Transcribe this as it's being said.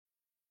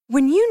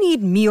When you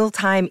need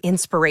mealtime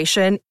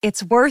inspiration,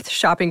 it's worth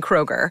shopping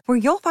Kroger, where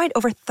you'll find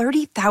over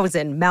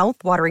 30,000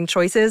 mouth-watering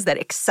choices that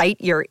excite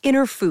your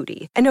inner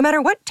foodie. And no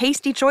matter what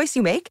tasty choice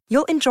you make,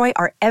 you'll enjoy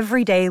our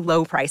everyday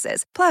low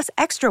prices, plus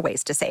extra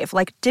ways to save,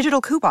 like digital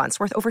coupons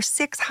worth over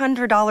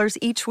 $600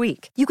 each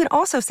week. You can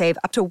also save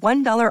up to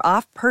 $1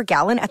 off per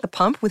gallon at the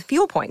pump with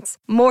fuel points.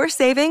 More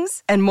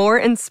savings and more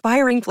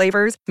inspiring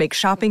flavors make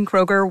shopping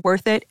Kroger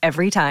worth it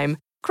every time.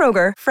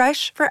 Kroger,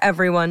 fresh for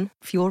everyone.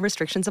 Fuel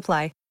restrictions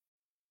apply.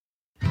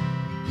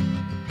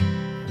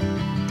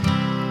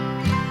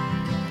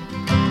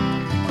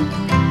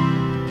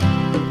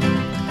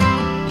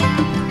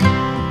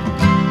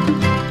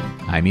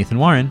 I'm Ethan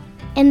Warren.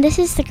 And this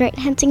is The Great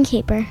Henson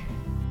Caper.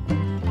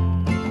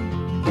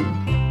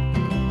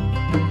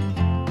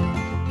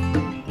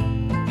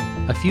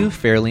 A few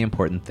fairly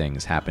important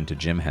things happened to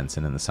Jim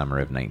Henson in the summer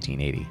of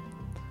 1980.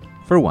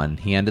 For one,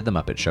 he ended The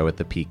Muppet Show at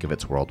the peak of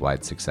its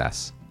worldwide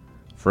success.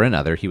 For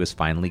another, he was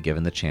finally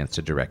given the chance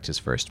to direct his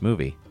first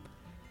movie.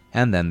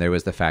 And then there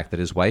was the fact that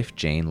his wife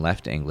Jane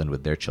left England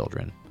with their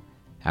children.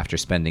 After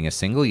spending a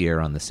single year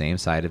on the same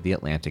side of the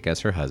Atlantic as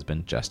her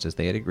husband, just as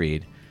they had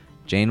agreed,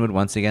 Jane would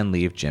once again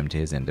leave Jim to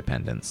his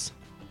independence.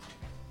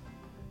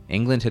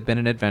 England had been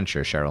an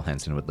adventure, Cheryl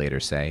Henson would later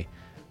say,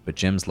 but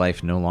Jim's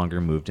life no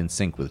longer moved in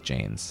sync with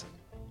Jane's.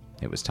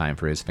 It was time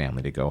for his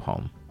family to go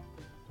home.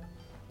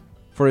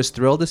 For as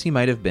thrilled as he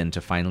might have been to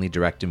finally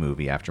direct a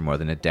movie after more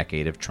than a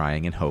decade of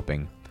trying and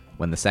hoping,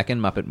 when the second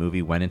Muppet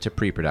movie went into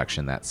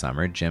pre-production that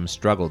summer, Jim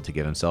struggled to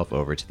give himself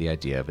over to the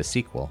idea of a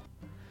sequel.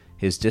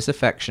 His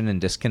disaffection and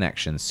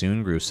disconnection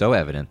soon grew so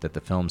evident that the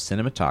film's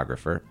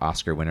cinematographer,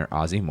 Oscar winner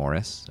Ozzie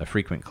Morris, a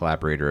frequent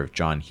collaborator of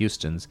John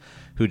Huston's,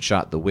 who'd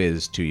shot The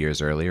Wiz 2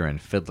 years earlier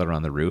and Fiddler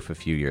on the Roof a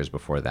few years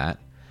before that,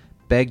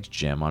 begged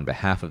Jim on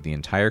behalf of the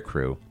entire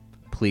crew,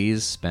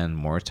 please spend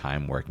more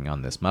time working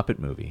on this Muppet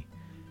movie.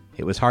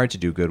 It was hard to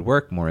do good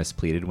work, Morris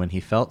pleaded, when he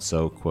felt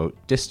so, quote,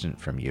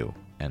 distant from you,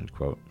 end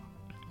quote.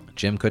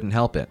 Jim couldn't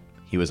help it.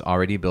 He was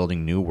already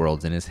building new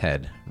worlds in his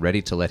head,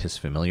 ready to let his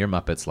familiar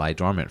Muppets lie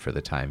dormant for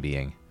the time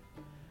being.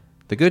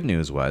 The good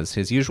news was,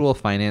 his usual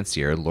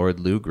financier, Lord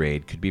Lou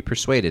Grade, could be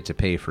persuaded to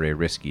pay for a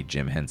risky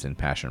Jim Henson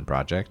passion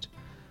project.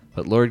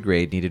 But Lord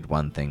Grade needed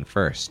one thing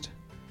first: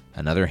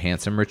 another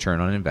handsome return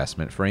on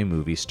investment for a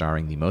movie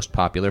starring the most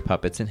popular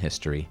puppets in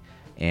history,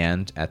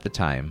 and, at the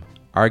time,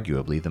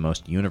 arguably the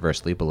most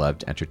universally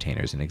beloved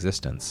entertainers in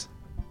existence.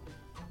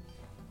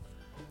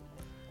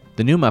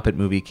 The new Muppet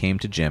movie came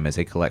to Jim as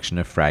a collection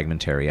of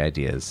fragmentary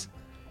ideas.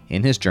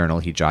 In his journal,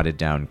 he jotted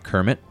down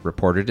Kermit,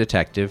 reporter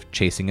detective,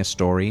 chasing a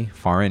story,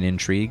 foreign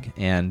intrigue,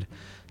 and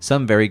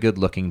some very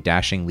good-looking,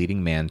 dashing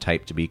leading man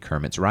typed to be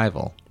Kermit's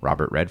rival,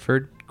 Robert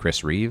Redford,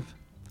 Chris Reeve.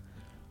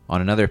 On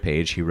another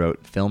page, he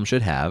wrote, film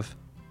should have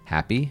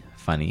happy,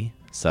 funny,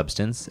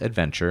 substance,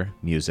 adventure,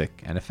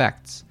 music, and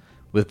effects,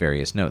 with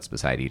various notes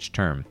beside each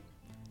term.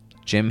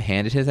 Jim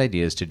handed his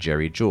ideas to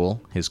Jerry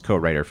Jewell, his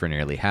co-writer for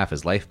nearly half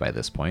his life by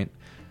this point,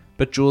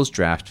 but Jewell's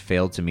draft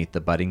failed to meet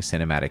the budding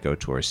cinematic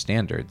auteur's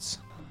standards.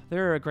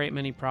 There are a great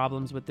many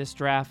problems with this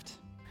draft,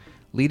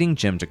 leading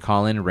Jim to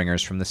call in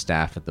ringers from the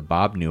staff at the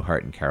Bob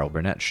Newhart and Carol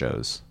Burnett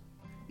shows.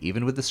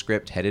 Even with the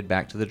script headed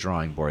back to the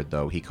drawing board,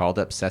 though, he called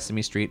up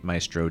Sesame Street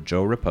maestro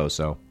Joe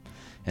Raposo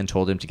and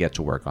told him to get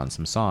to work on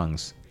some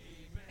songs.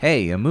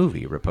 Hey, a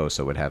movie,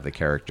 Raposo would have the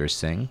characters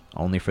sing,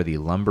 only for the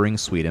lumbering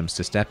Sweetums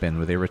to step in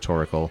with a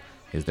rhetorical,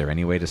 is there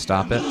any way to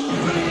stop it?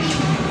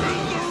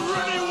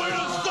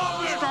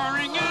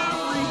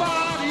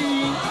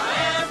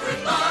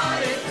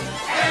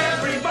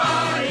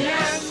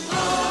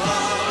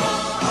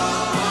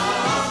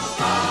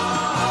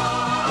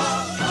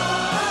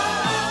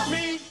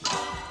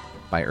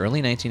 By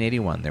early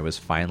 1981, there was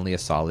finally a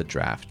solid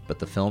draft, but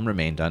the film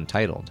remained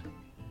untitled.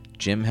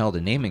 Jim held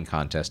a naming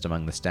contest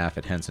among the staff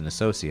at Henson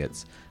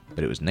Associates,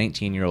 but it was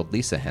 19-year-old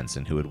Lisa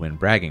Henson who would win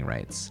bragging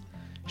rights.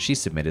 She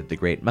submitted The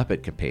Great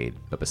Muppet Capade,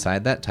 but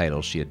beside that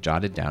title she had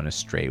jotted down a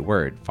stray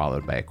word,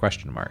 followed by a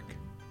question mark.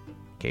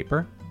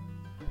 Caper?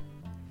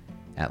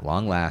 At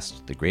long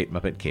last, The Great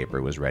Muppet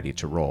Caper was ready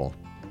to roll.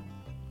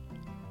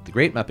 The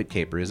Great Muppet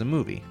Caper is a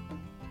movie.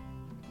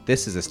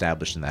 This is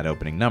established in that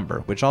opening number,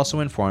 which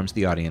also informs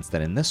the audience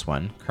that in this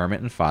one,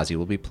 Kermit and Fozzie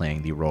will be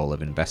playing the role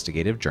of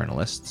investigative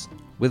journalists,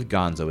 with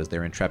Gonzo as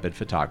their intrepid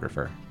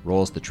photographer,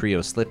 roles the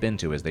trio slip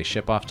into as they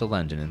ship off to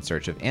London in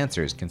search of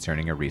answers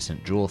concerning a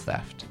recent jewel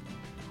theft.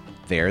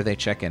 There, they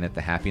check in at the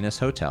Happiness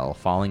Hotel,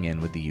 falling in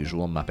with the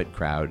usual Muppet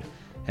crowd,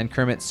 and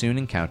Kermit soon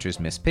encounters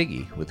Miss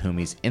Piggy, with whom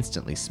he's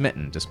instantly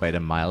smitten despite a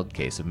mild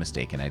case of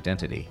mistaken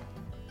identity.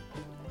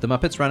 The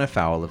Muppets run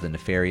afoul of the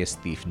nefarious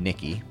thief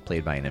Nicky,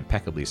 played by an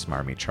impeccably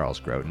smarmy Charles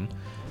Grodin,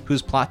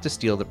 whose plot to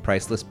steal the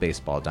priceless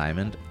baseball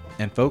diamond,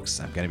 and folks,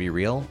 I'm gonna be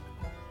real,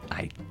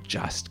 I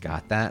just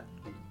got that,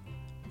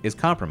 is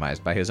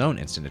compromised by his own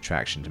instant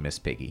attraction to Miss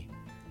Piggy.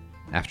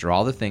 After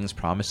all the things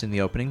promised in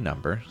the opening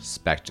number,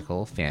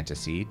 spectacle,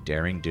 fantasy,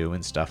 daring do,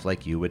 and stuff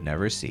like you would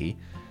never see,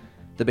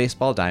 the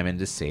baseball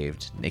diamond is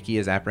saved, Nicky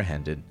is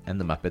apprehended, and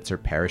the Muppets are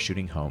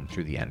parachuting home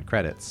through the end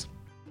credits.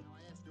 Now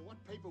I ask you, what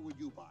paper would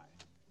you buy?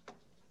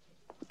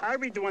 I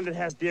read the one that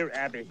has Dear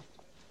Abby.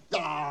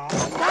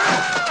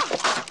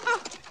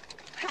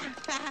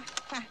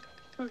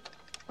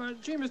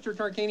 Gee, Mr.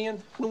 Tarkanian,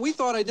 we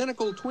thought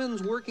identical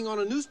twins working on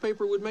a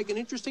newspaper would make an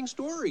interesting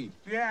story.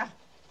 Yeah.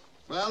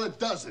 Well, it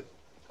doesn't.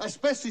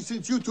 Especially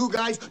since you two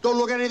guys don't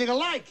look anything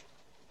alike.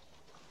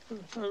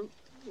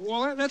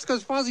 Well, that's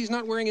because Fozzie's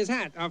not wearing his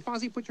hat.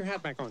 Fozzie, put your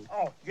hat back on.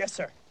 Oh, yes,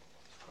 sir.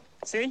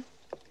 See?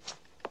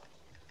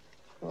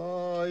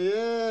 Oh,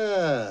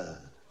 yeah.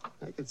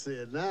 I can see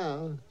it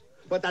now.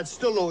 But that's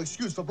still no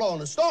excuse for blowing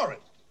the story.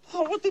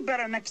 Oh, we'll do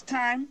better next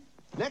time.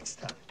 Next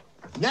time?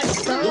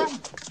 Next time?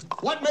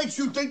 What makes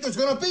you think there's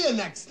going to be a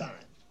next time?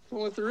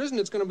 Well, if there isn't,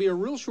 it's going to be a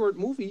real short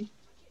movie.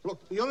 Look,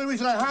 the only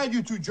reason I hired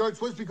you two jerks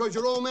was because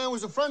your old man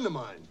was a friend of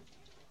mine.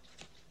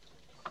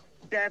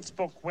 Dad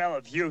spoke well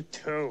of you,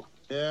 too.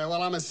 Yeah,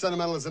 well, I'm as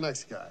sentimental as the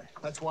next guy.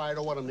 That's why I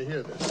don't want him to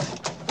hear this.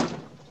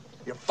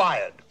 You're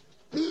fired.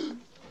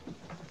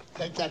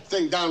 Take that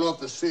thing down off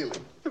the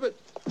ceiling. But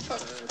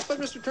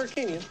Mr.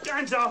 Tarkanian...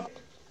 Gonzo!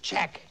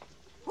 Check.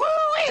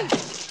 Woo-wee!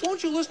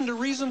 Won't you listen to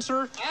reason,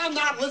 sir? I'm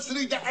not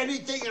listening to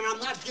anything, and I'm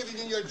not giving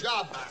you your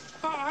job back.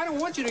 I don't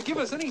want you to give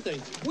us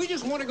anything. We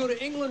just want to go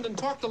to England and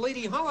talk to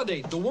Lady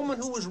Holiday, the woman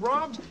who was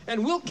robbed,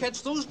 and we'll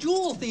catch those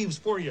jewel thieves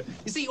for you.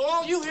 You see,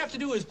 all you have to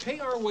do is pay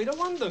our way to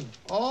London.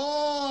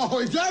 Oh,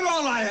 is that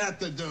all I have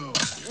to do?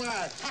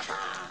 What?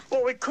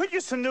 Well, we could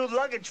use some new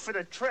luggage for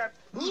the trip.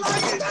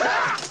 Luggage?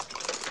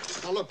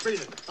 Now, look,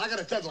 Peter, I got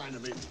a deadline to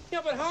meet.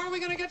 Yeah, but how are we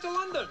going to get to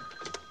London?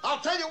 I'll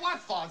tell you what,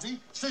 Fozzie.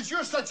 Since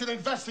you're such an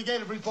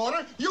investigative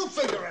reporter, you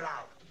figure it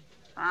out.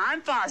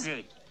 I'm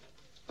Fozzie.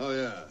 Oh,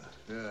 yeah.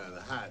 Yeah,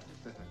 the hat.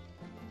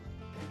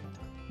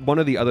 One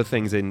of the other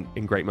things in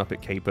Great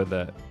Muppet Caper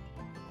that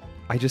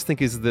I just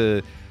think is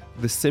the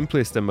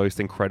simplest and most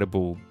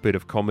incredible bit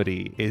of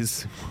comedy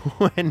is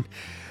when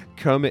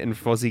Kermit and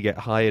Fozzie get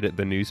hired at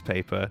the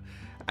newspaper,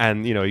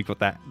 and you've got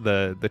that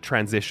the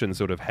transition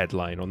sort of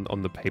headline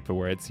on the paper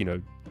where it's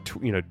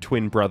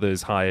twin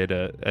brothers hired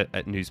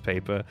at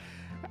newspaper,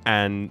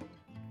 and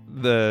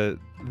the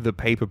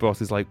paper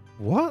boss is like,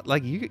 what?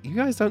 Like you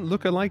guys don't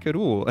look alike at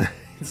all.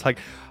 It's like,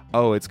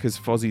 oh, it's because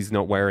Fozzie's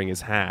not wearing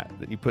his hat.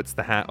 That he puts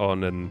the hat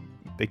on, and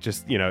they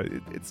just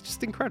it's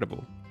just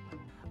incredible.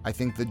 I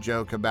think the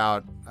joke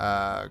about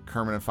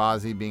Kermit and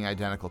Fozzie being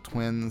identical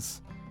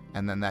twins,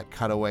 and then that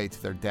cutaway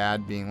to their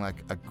dad being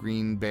like a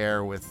green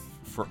bear with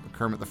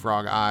Kermit the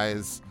Frog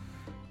eyes.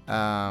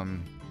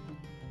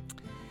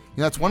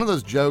 It's one of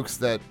those jokes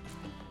that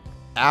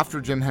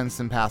after Jim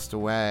Henson passed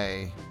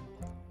away,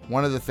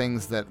 one of the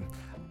things that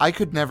I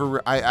could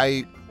never...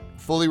 I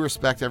fully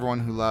respect everyone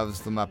who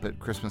loves the Muppet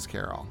Christmas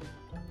Carol.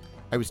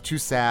 I was too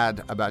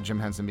sad about Jim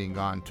Henson being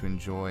gone to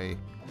enjoy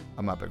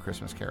a Muppet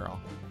Christmas Carol.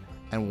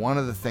 And one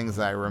of the things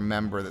that I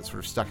remember that sort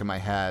of stuck in my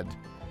head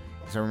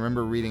is I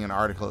remember reading an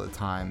article at the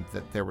time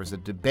that there was a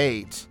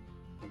debate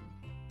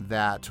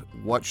that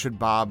what should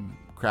Bob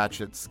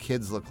Cratchit's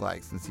kids look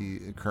like, since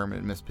Kermit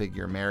and Miss Piggy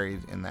are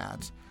married in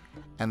that.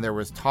 And there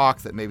was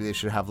talk that maybe they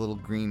should have little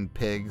green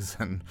pigs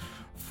and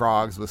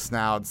frogs with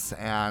snouts,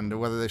 and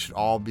whether they should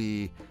all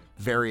be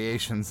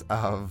variations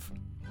of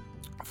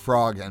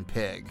frog and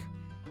pig.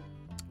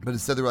 But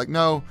instead they were like,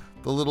 no,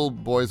 the little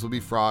boys will be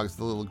frogs,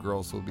 the little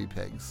girls will be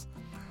pigs.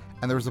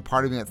 And there was a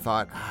part of me that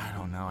thought, I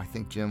don't know, I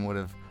think Jim would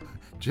have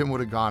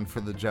gone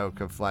for the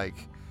joke of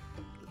like,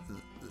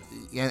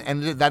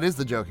 and that is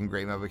the joke in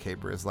Great Muppet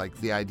Caper, is like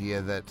the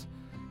idea that,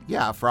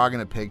 yeah, a frog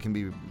and a pig can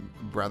be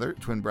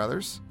twin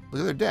brothers. Look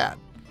at their dad.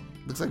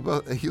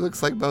 He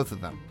looks like both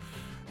of them.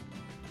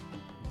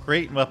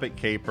 Great Muppet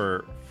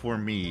Caper, for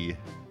me,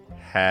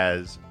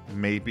 has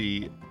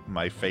maybe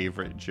my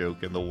favorite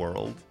joke in the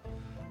world,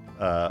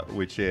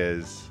 which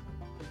is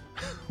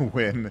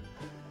when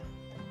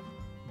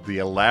the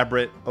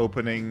elaborate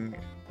opening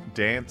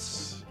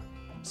dance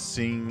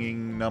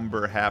singing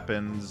number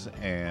happens,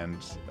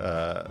 and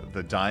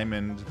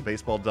the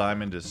baseball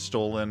diamond is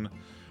stolen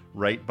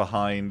right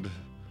behind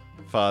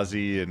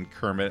Fozzie and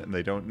Kermit, and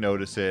they don't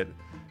notice it,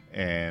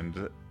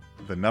 and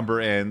the number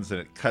ends, and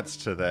it cuts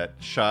to that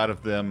shot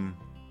of them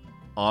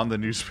on the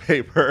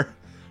newspaper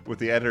with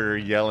the editor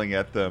yelling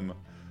at them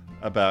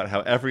about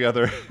how every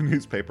other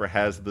newspaper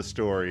has the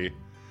story,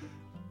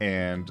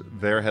 and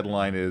their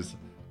headline is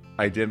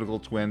 "Identical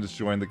Twins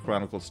Join the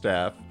Chronicle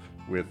Staff,"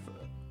 with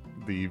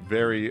the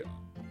very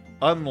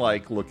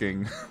unlike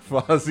looking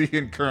Fozzie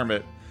and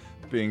Kermit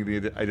being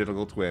the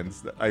identical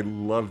twins. I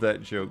love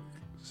that joke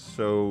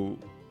so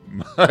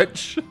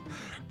much.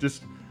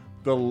 Just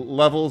the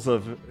levels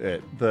of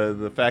it,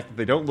 the fact that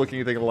they don't look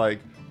anything alike,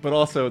 but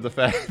also the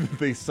fact that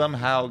they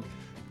somehow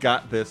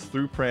got this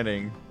through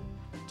printing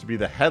to be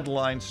the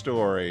headline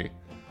story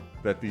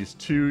that these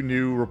two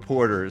new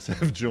reporters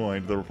have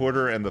joined, the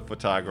reporter and the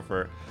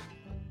photographer.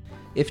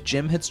 If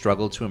Jim had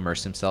struggled to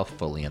immerse himself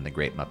fully in the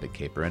Great Muppet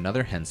Caper,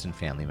 another Henson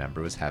family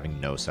member was having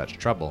no such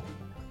trouble.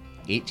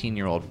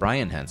 18-year-old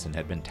Brian Henson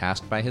had been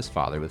tasked by his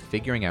father with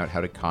figuring out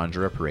how to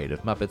conjure a parade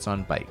of Muppets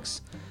on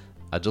bikes,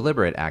 a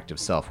deliberate act of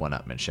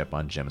self-one-upmanship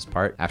on Jim's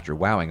part after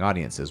wowing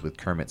audiences with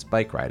Kermit's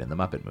bike ride in the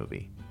Muppet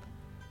movie.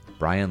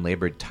 Brian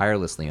labored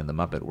tirelessly in the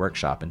Muppet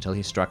workshop until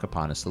he struck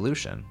upon a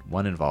solution,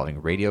 one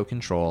involving radio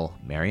control,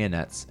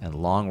 marionettes, and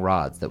long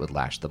rods that would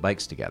lash the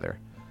bikes together.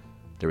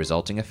 The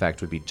resulting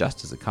effect would be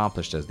just as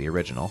accomplished as the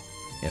original,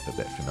 if a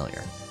bit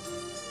familiar.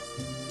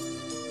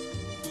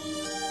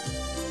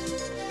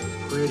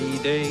 Pretty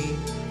day,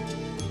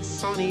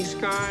 sunny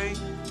sky,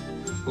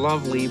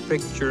 lovely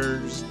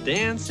pictures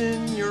dance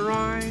in your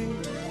eye.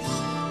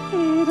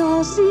 It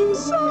all seems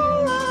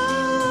so right.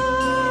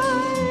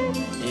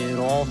 It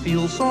all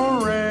feels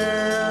so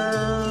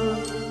rare.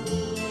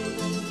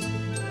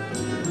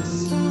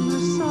 Summer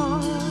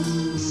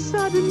song,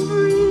 sudden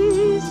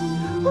breeze.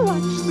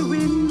 Watch the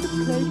wind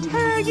play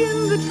tag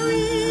in the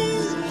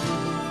trees.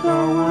 The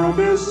world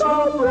is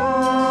so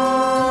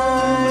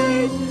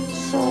bright,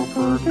 so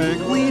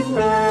perfectly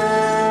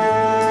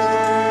fair.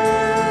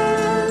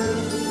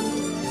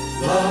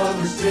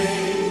 Lovers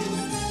sing,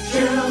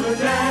 children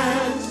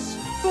dance.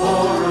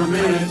 For a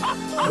minute,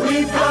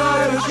 we've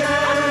got a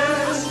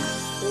chance.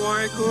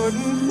 Why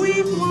couldn't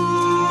we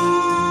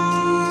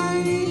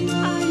fly? I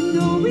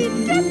know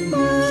we'd get by.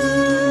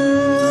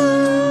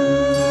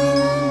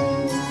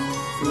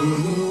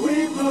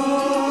 We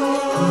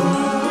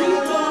fly, we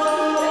fly.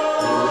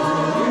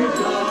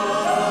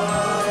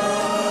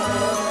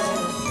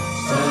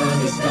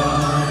 Sunny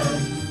sky,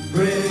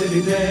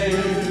 pretty day.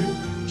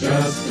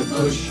 Just a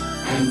push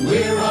and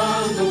we're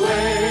on the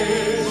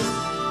way.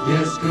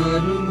 Yes,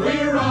 couldn't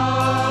we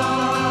ride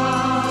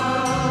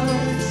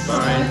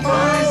side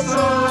by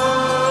side?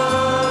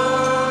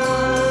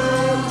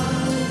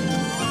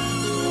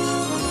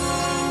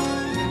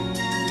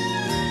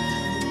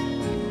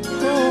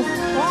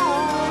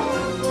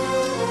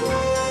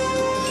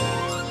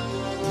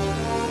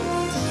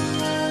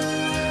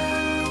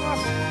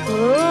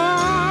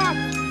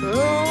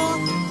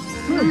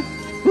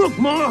 Look,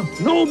 Ma,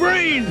 no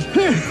brains.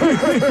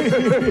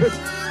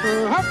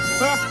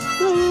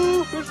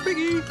 There's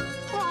Piggy.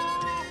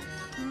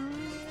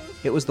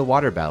 It was the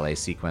water ballet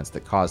sequence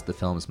that caused the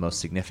film's most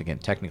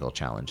significant technical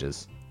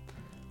challenges.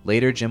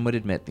 Later, Jim would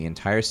admit the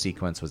entire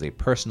sequence was a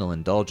personal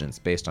indulgence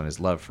based on his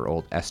love for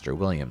old Esther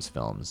Williams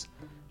films,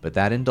 but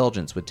that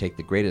indulgence would take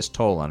the greatest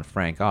toll on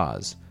Frank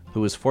Oz,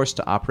 who was forced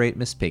to operate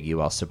Miss Piggy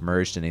while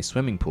submerged in a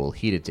swimming pool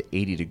heated to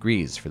 80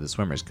 degrees for the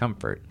swimmer's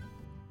comfort.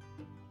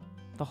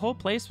 The whole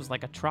place was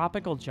like a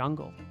tropical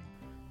jungle.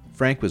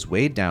 Frank was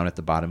weighed down at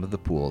the bottom of the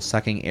pool,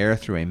 sucking air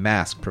through a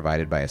mask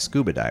provided by a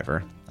scuba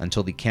diver,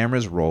 until the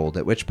cameras rolled,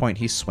 at which point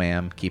he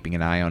swam, keeping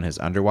an eye on his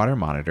underwater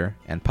monitor,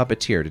 and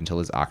puppeteered until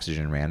his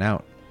oxygen ran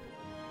out.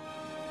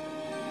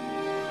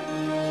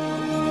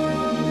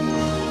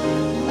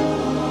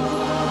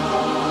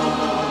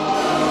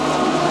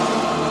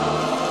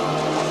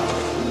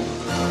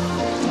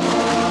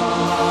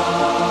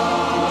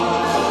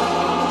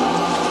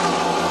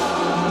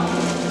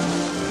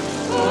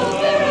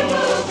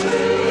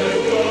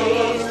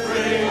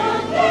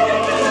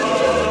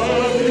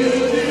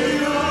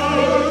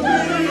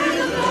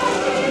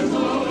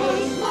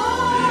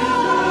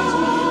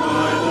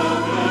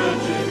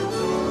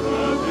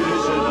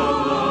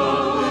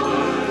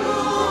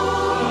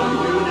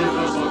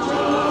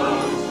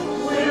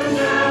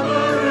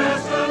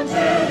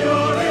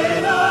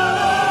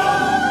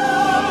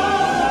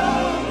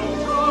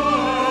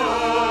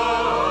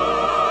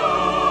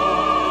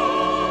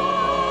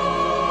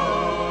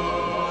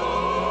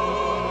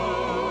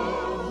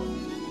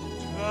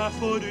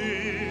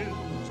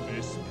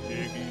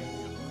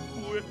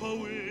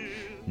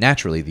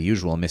 Naturally, the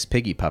usual Miss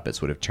Piggy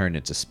puppets would have turned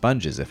into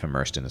sponges if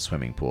immersed in a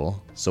swimming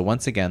pool, so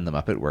once again the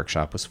Muppet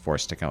Workshop was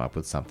forced to come up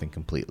with something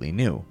completely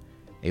new,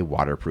 a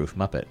waterproof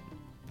Muppet.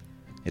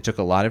 It took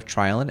a lot of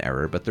trial and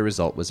error, but the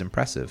result was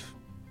impressive,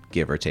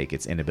 give or take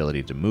its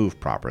inability to move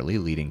properly,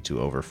 leading to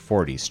over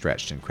 40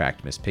 stretched and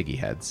cracked Miss Piggy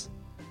heads.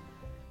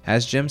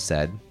 As Jim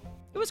said,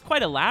 "It was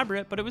quite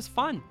elaborate, but it was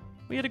fun.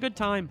 We had a good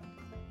time."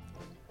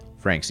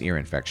 Frank's ear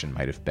infection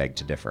might have begged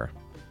to differ.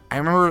 I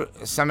remember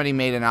somebody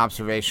made an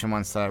observation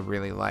once that I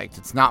really liked.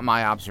 It's not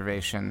my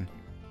observation,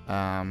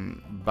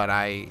 but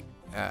I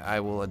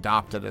will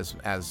adopt it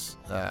as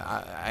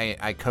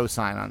I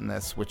co-sign on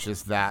this, which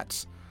is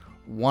that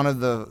one of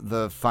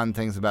the fun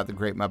things about The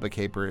Great Muppet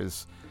Caper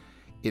is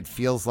it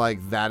feels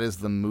like that is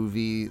the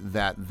movie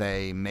that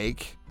they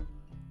make.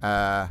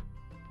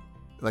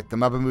 Like the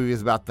Muppet movie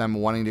is about them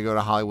wanting to go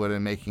to Hollywood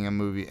and make a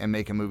movie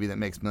that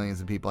makes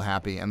millions of people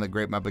happy, and The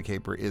Great Muppet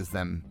Caper is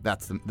them.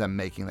 That's them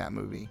making that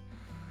movie.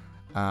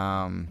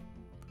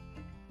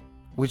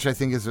 Which I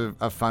think is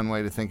a fun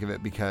way to think of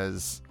it,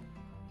 because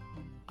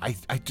I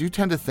do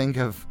tend to think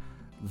of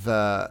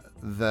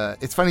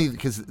it's funny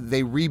because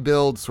they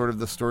rebuild sort of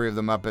the story of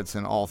the Muppets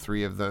in all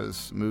three of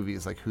those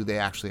movies, like who they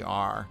actually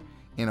are,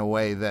 in a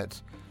way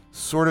that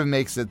sort of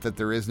makes it that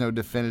there is no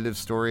definitive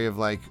story of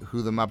like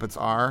who the Muppets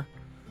are.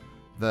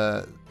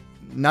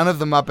 None of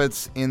the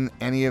Muppets in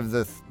any of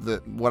the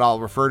what I'll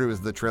refer to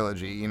as the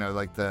trilogy, you know,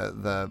 like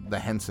the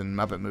Henson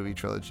Muppet movie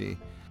trilogy.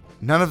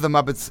 None of the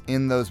Muppets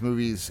in those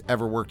movies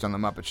ever worked on The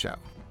Muppet Show.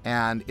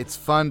 And it's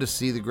fun to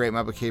see The Great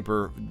Muppet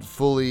Caper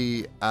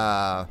fully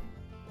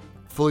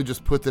fully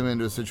just put them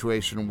into a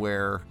situation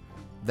where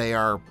they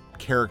are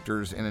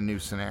characters in a new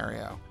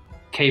scenario.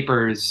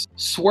 Capers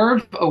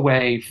swerve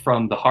away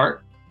from the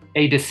heart.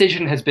 A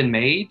decision has been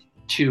made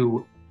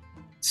to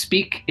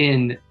speak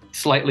in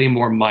slightly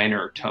more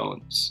minor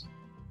tones,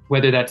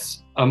 whether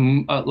that's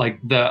like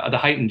the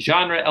heightened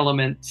genre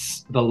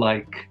elements,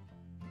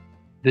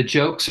 the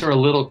jokes are a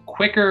little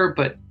quicker,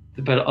 but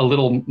a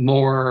little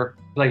more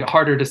like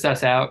harder to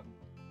suss out.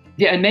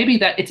 Yeah, and maybe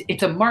that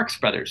it's a Marx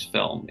Brothers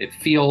film. It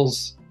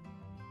feels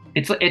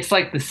it's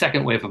like the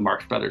second wave of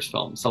Marx Brothers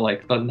films. So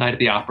like the Night at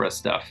the Opera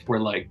stuff, where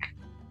like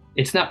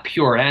it's not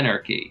pure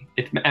anarchy.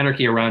 It's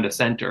anarchy around a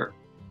center,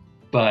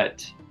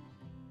 but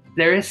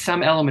there is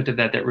some element of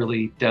that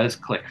really does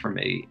click for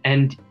me.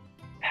 And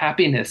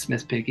Happiness,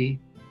 Miss Piggy,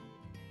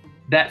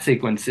 that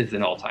sequence is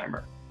an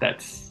all-timer.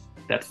 That's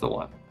the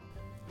one.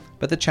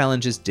 But the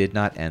challenges did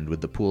not end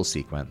with the pool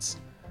sequence.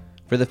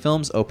 For the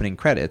film's opening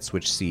credits,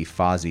 which see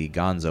Fozzie,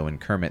 Gonzo, and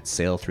Kermit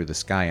sail through the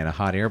sky in a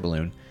hot air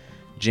balloon,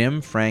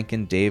 Jim, Frank,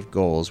 and Dave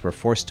Goelz were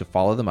forced to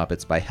follow the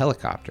Muppets by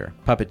helicopter,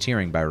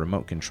 puppeteering by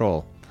remote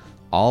control,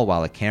 all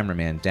while a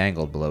cameraman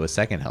dangled below a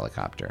second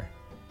helicopter.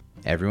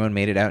 Everyone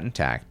made it out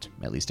intact,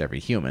 at least every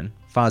human.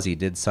 Fozzie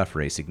did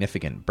suffer a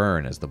significant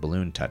burn as the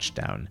balloon touched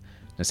down,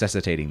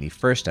 necessitating the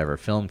first ever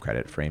film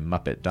credit for a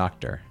Muppet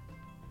doctor.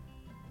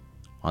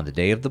 On the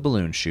day of the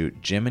balloon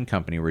shoot, Jim and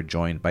company were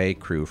joined by a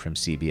crew from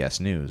CBS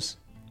News.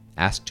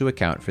 Asked to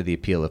account for the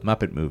appeal of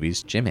Muppet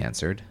movies, Jim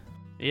answered,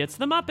 It's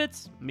the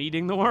Muppets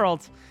meeting the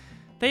world.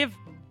 They have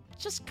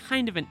just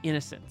kind of an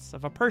innocence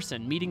of a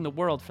person meeting the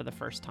world for the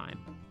first time.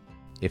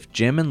 If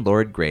Jim and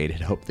Lord Grade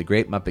had hoped the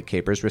Great Muppet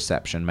Caper's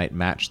reception might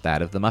match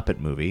that of the Muppet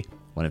movie,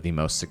 one of the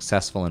most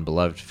successful and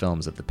beloved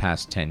films of the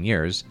past 10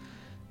 years,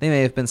 they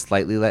may have been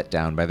slightly let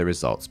down by the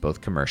results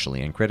both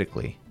commercially and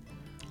critically.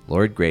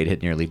 Lord Grade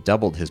had nearly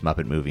doubled his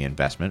Muppet movie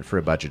investment for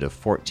a budget of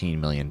 $14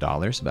 million,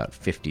 about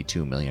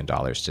 $52 million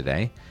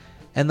today,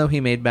 and though he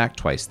made back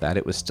twice that,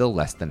 it was still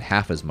less than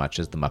half as much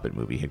as the Muppet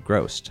movie had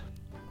grossed.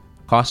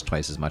 Cost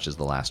twice as much as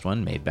the last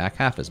one, made back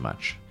half as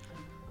much.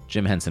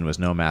 Jim Henson was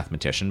no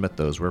mathematician, but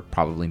those were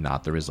probably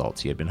not the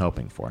results he had been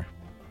hoping for.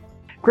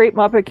 Great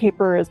Muppet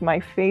Caper is my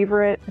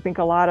favorite. I think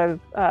a lot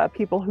of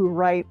people who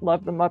write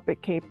love the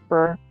Muppet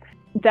Caper.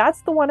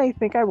 That's the one I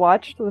think I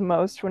watched the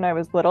most when I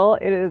was little.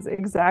 It is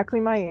exactly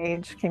my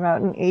age, came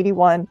out in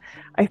 81.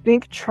 I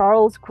think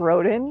Charles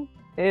Grodin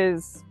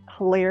is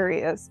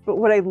hilarious, but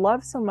what I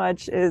love so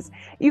much is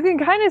you can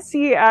kind of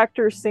see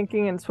actors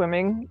sinking and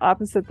swimming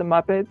opposite the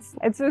Muppets.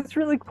 And so it's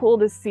really cool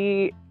to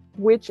see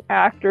which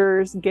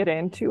actors get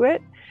into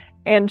it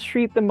and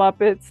treat the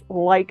Muppets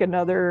like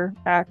another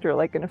actor,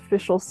 like an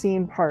official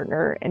scene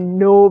partner, and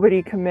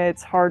nobody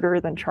commits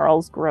harder than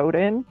Charles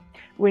Grodin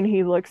when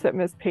he looks at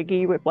Miss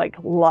Piggy with like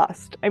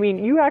lust. I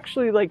mean, you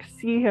actually like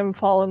see him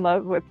fall in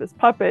love with this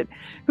puppet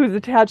who's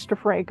attached to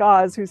Frank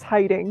Oz, who's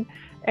hiding,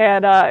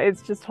 and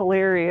it's just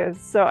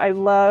hilarious. So I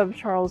love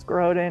Charles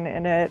Grodin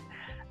in it.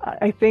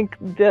 I think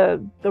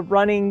the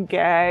running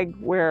gag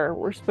where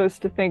we're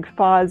supposed to think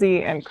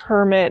Fozzie and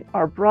Kermit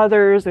are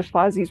brothers if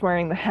Fozzie's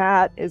wearing the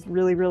hat is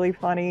really, really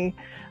funny,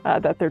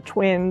 that they're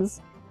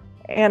twins.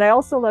 And I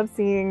also love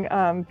seeing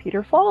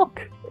Peter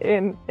Falk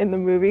in the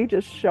movie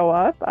just show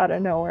up out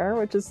of nowhere,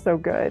 which is so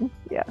good.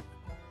 Yeah.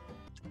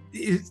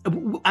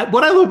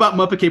 What I love about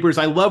Muppet Caper is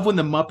I love when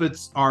the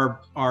Muppets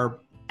are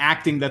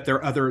acting that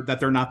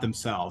they're not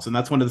themselves, and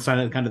that's one of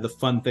the kind of the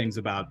fun things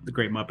about the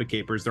Great Muppet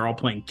Capers. They're all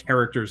playing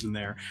characters in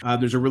there.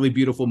 There's a really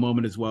beautiful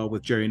moment as well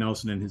with Jerry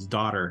Nelson and his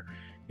daughter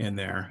in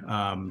there,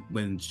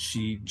 when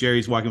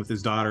Jerry's walking with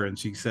his daughter and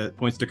she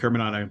points to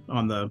Kermit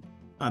on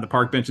the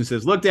park bench and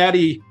says, "Look,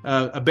 Daddy,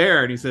 a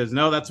bear," and he says,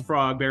 "No, that's a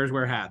frog. Bears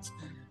wear hats."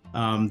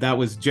 That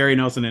was Jerry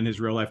Nelson and his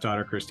real life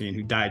daughter Christine,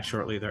 who died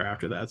shortly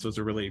thereafter that. So it's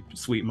a really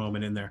sweet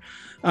moment in there.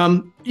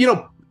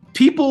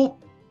 People.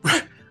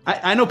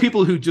 I know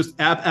people who just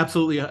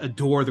absolutely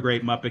adore the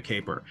Great Muppet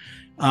Caper.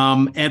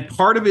 And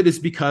part of it is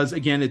because,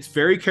 again, it's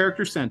very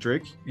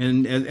character-centric.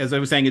 And as I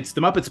was saying, it's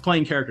the Muppets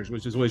playing characters,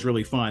 which is always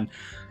really fun.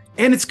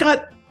 And it's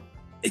got,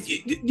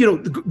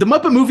 the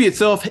Muppet movie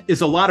itself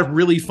is a lot of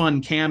really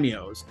fun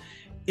cameos.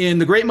 In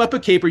the Great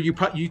Muppet Caper,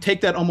 you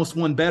take that almost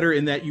one better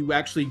in that you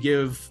actually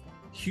give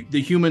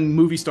the human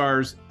movie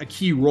stars a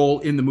key role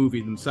in the movie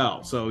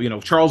themselves. So,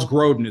 Charles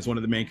Grodin is one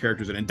of the main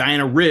characters, and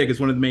Diana Rigg is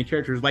one of the main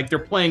characters. Like, they're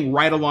playing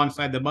right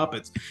alongside the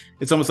Muppets.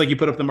 It's almost like you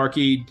put up the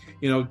marquee,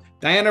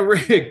 Diana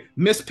Rigg,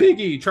 Miss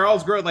Piggy,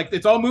 Charles Grodin. Like,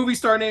 it's all movie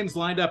star names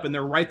lined up, and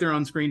they're right there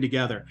on screen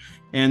together.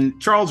 And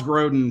Charles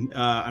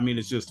Grodin,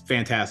 is just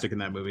fantastic in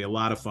that movie. A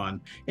lot of fun.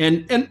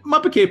 And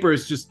Muppet Caper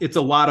is it's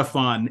a lot of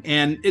fun.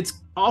 And it's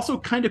also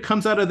kind of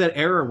comes out of that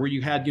era where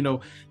you had,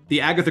 the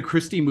Agatha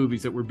Christie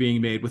movies that were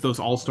being made with those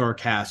all-star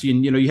casts.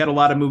 You had a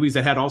lot of movies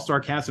that had all-star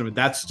casts in it.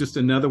 That's just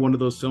another one of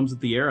those films at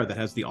the era that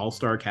has the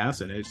all-star cast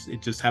in it.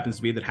 It just happens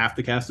to be that half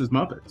the cast is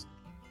Muppets.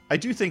 I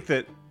do think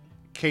that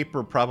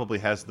Caper probably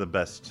has the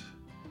best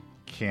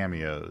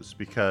cameos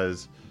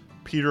because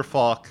Peter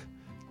Falk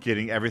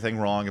getting everything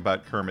wrong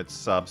about Kermit's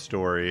sob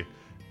story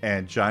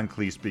and John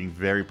Cleese being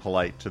very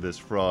polite to this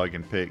frog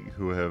and pig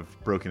who have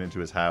broken into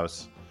his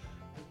house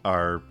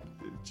are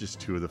just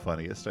two of the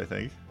funniest, I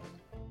think.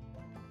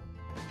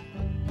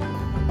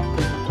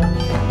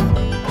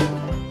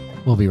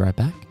 We'll be right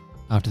back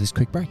after this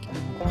quick break.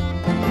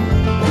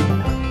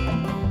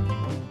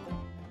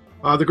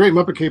 The Great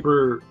Muppet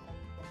Caper,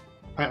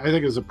 I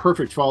think, is a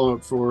perfect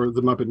follow-up for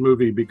the Muppet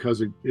movie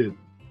because it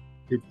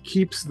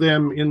keeps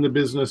them in the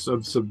business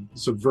of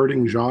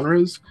subverting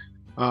genres.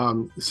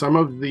 Some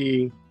of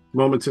the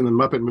moments in the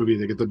Muppet movie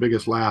that get the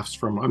biggest laughs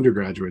from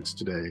undergraduates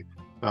today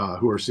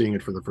who are seeing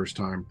it for the first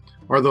time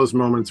are those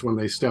moments when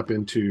they step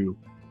into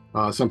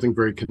something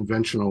very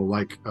conventional,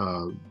 like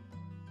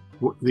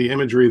the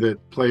imagery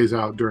that plays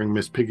out during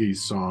Miss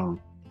Piggy's song,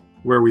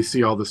 where we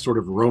see all this sort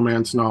of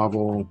romance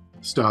novel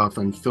stuff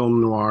and film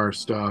noir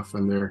stuff,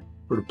 and they're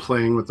sort of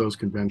playing with those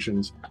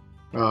conventions.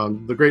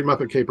 The Great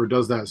Muppet Caper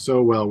does that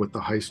so well with the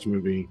heist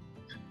movie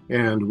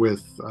and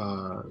with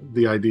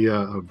the idea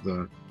of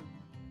the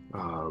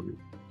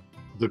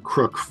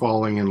crook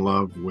falling in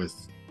love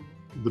with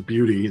the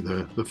beauty,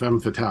 the femme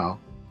fatale.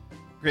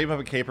 Great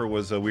Muppet Caper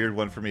was a weird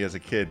one for me as a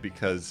kid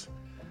because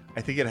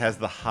I think it has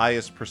the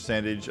highest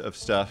percentage of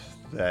stuff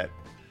that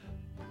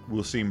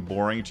will seem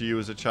boring to you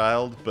as a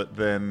child, but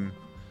then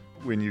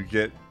when you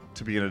get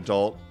to be an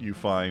adult, you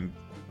find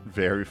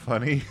very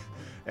funny.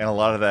 And a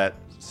lot of that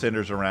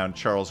centers around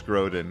Charles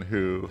Grodin,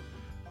 who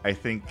I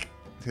think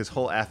his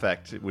whole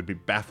affect would be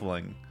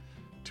baffling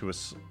to a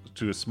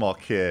small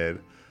kid.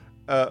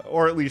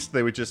 Or at least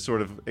they would just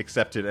sort of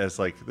accept it as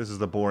like, this is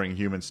the boring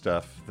human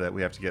stuff that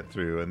we have to get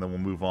through, and then we'll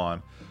move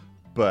on.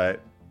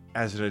 But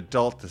as an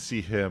adult, to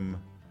see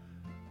him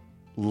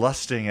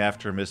lusting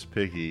after Miss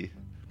Piggy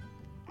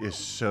is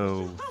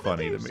so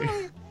funny to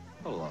me.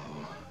 Hello.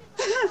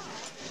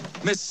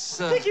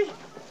 Miss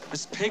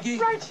Piggy?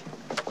 Right.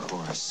 Of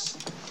course.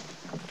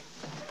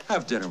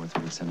 Have dinner with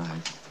me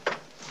tonight.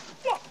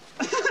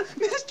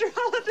 Mr.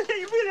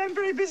 Holiday, really, I'm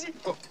very busy.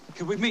 Oh,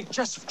 could we meet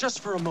just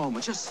for a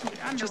moment? Just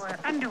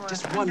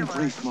one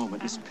brief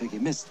moment, Miss Piggy.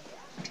 Miss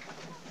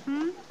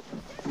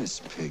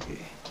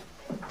Piggy.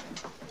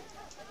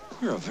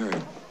 You're a very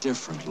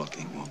different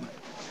looking woman.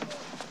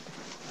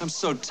 I'm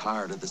so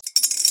tired of this.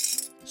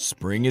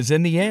 Spring is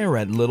in the air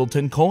at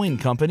Littleton Coin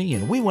Company,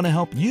 and we want to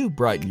help you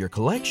brighten your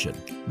collection.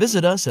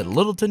 Visit us at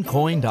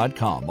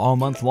littletoncoin.com all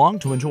month long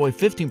to enjoy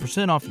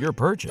 15% off your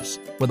purchase.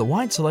 With a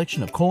wide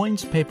selection of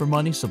coins, paper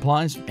money,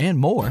 supplies, and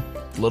more,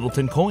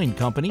 Littleton Coin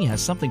Company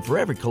has something for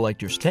every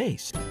collector's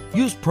taste.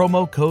 Use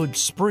promo code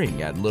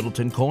SPRING at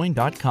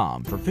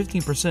littletoncoin.com for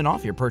 15%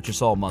 off your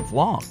purchase all month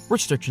long.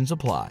 Restrictions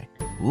apply.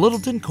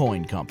 Littleton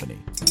Coin Company.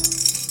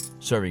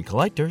 Serving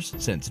collectors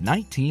since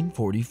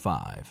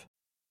 1945.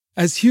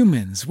 As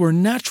humans, we're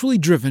naturally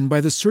driven by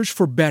the search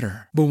for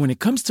better. But when it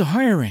comes to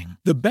hiring,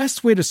 the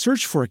best way to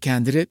search for a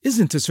candidate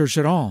isn't to search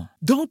at all.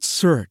 Don't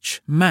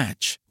search,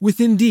 match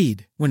with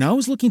Indeed. When I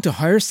was looking to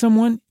hire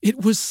someone,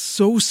 it was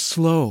so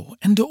slow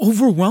and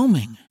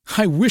overwhelming.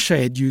 I wish I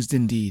had used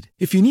Indeed.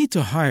 If you need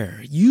to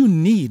hire, you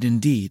need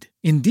Indeed.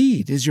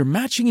 Indeed is your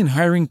matching and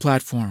hiring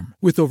platform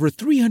with over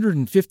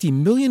 350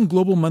 million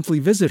global monthly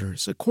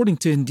visitors, according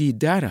to Indeed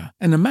data,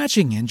 and a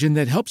matching engine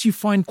that helps you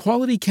find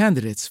quality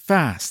candidates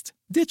fast.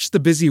 Ditch the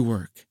busy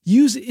work.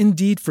 Use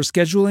Indeed for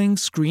scheduling,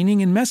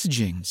 screening, and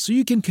messaging so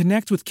you can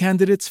connect with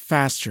candidates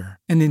faster.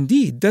 And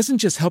Indeed doesn't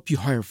just help you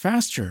hire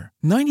faster.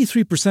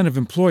 93% of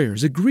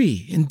employers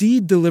agree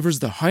Indeed delivers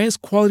the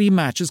highest quality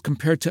matches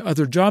compared to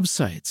other job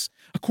sites,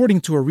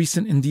 according to a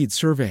recent Indeed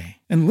survey.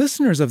 And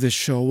listeners of this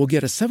show will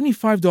get a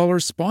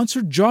 $75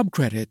 sponsored job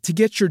credit to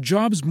get your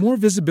jobs more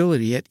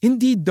visibility at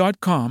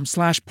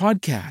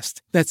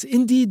Indeed.com/podcast. That's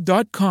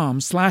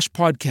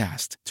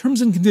Indeed.com/podcast.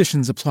 Terms and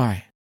conditions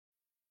apply.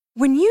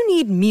 When you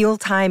need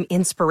mealtime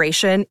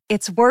inspiration,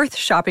 it's worth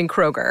shopping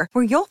Kroger,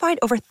 where you'll find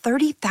over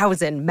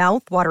 30,000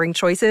 mouth-watering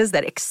choices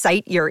that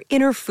excite your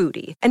inner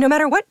foodie. And no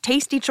matter what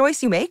tasty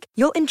choice you make,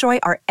 you'll enjoy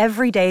our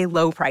everyday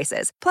low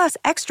prices, plus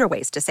extra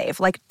ways to save,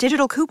 like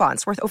digital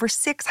coupons worth over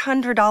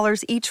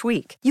 $600 each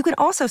week. You can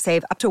also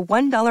save up to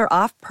 $1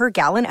 off per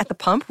gallon at the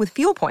pump with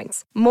fuel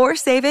points. More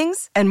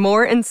savings and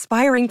more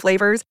inspiring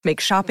flavors make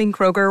shopping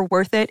Kroger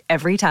worth it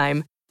every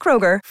time.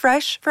 Kroger,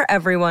 fresh for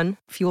everyone.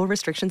 Fuel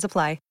restrictions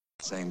apply.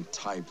 Same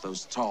type,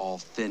 those tall,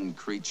 thin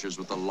creatures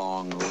with the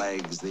long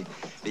legs, the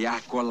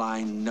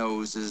aquiline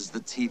noses, the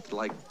teeth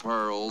like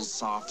pearls,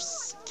 soft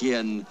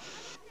skin.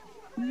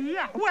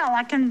 Yeah, well,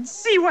 I can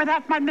see where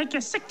that might make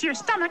you sick to your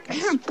stomach.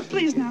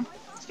 Please, now.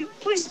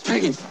 Please.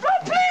 Piggy. No,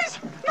 please!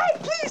 No,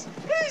 please!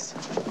 Please!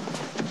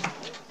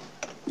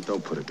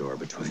 Don't put a door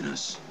between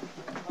us.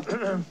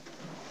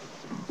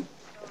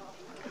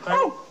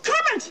 Oh,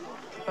 Kermit!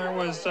 I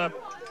was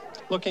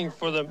looking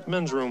for the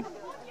men's room.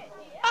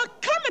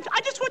 Kermit,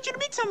 I just want you to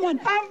meet someone.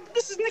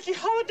 This is Nikki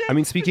Holiday. I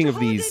mean, speaking of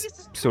these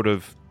sort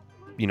of,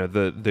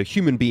 the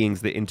human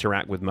beings that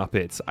interact with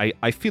Muppets,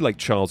 I feel like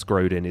Charles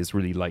Grodin is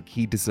really like,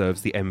 he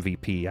deserves the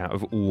MVP out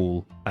of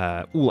all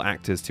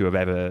actors to have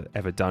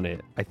ever done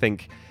it. I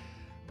think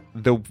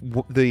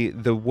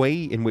the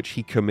way in which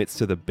he commits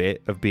to the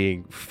bit of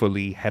being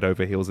fully head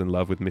over heels in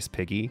love with Miss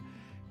Piggy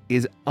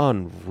is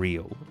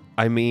unreal.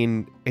 I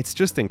mean, it's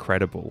just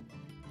incredible.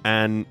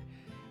 And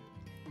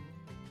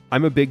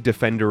I'm a big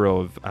defender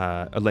of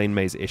Elaine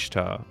May's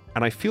Ishtar,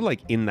 and I feel like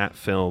in that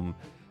film,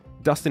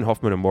 Dustin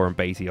Hoffman and Warren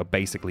Beatty are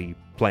basically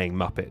playing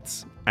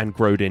Muppets, and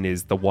Grodin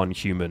is the one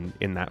human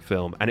in that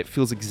film, and it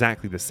feels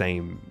exactly the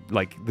same,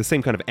 like the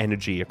same kind of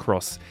energy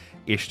across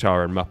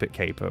Ishtar and Muppet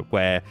Caper,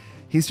 where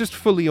he's just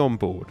fully on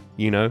board,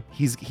 you know?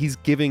 He's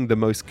giving the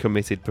most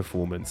committed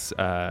performance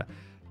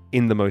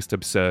in the most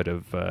absurd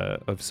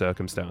of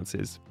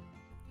circumstances.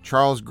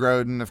 Charles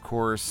Grodin, of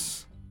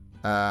course,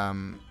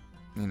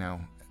 you know,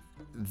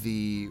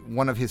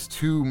 one of his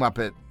two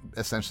Muppet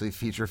essentially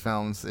feature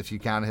films, if you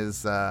count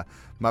his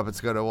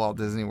Muppets Go to Walt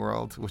Disney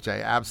World, which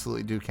I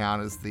absolutely do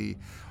count as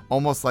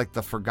almost like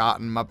the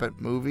forgotten Muppet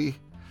movie.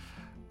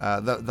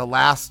 The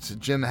last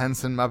Jim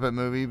Henson Muppet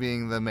movie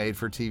being the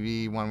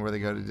made-for-TV one where they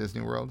go to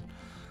Disney World.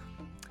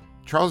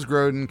 Charles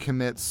Grodin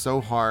commits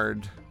so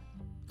hard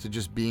to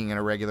just being in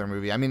a regular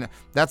movie. I mean,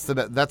 that's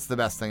the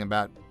best thing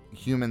about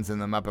humans in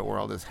the Muppet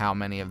world, is how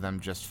many of them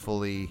just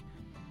fully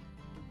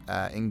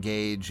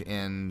engage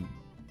in,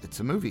 it's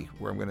a movie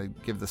where I'm going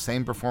to give the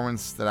same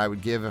performance that I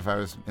would give if I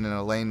was in an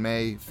Elaine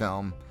May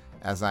film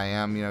as I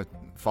am, you know,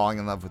 falling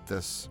in love with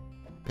this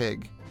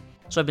pig.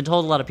 So I've been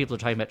told a lot of people are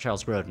talking about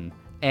Charles Grodin,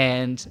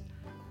 and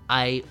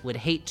I would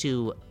hate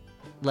to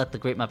let The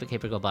Great Muppet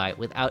Caper go by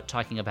without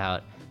talking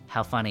about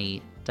how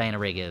funny Diana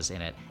Rigg is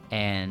in it.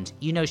 And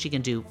you know she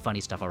can do funny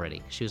stuff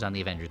already. She was on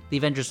The Avengers. The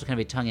Avengers was kind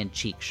of a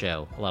tongue-in-cheek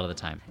show a lot of the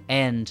time.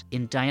 And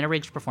in Diana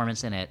Rigg's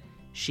performance in it,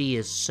 she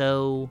is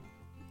so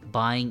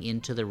buying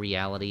into the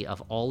reality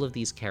of all of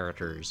these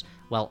characters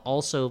while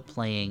also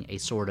playing a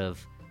sort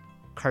of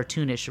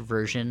cartoonish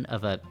version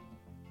of a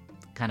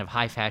kind of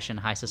high-fashion,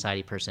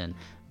 high-society person,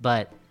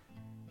 but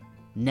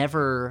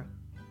never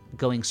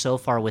going so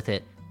far with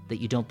it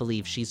that you don't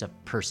believe she's a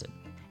person.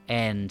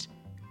 And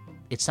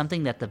it's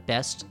something that the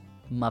best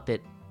Muppet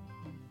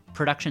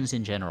productions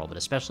in general, but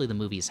especially the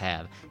movies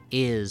have,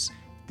 is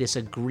this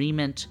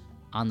agreement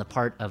on the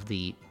part of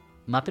the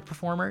Muppet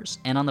performers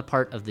and on the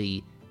part of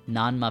the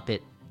non-Muppet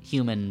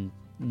human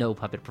no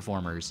puppet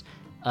performers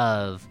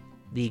of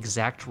the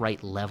exact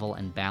right level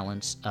and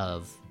balance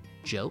of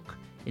joke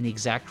and the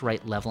exact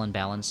right level and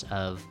balance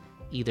of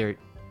either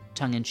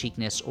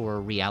tongue-in-cheekness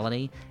or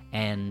reality.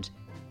 And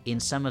in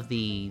some of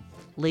the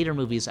later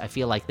movies, I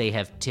feel like they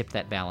have tipped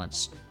that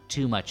balance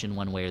too much in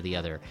one way or the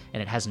other,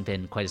 and it hasn't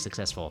been quite as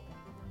successful.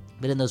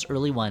 But in those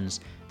early ones,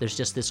 there's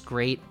just this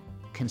great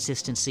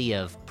consistency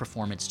of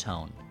performance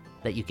tone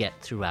that you get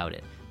throughout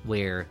it,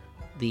 where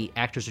the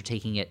actors are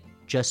taking it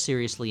just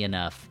seriously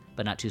enough,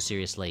 but not too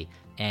seriously,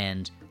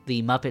 and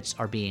the Muppets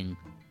are being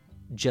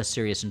just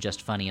serious and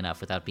just funny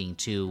enough without being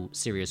too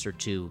serious or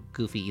too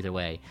goofy either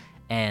way.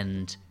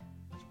 And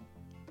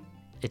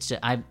it's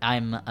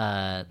I'm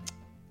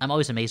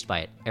always amazed by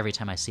it every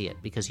time I see it,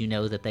 because you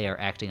know that they are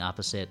acting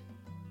opposite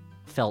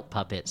felt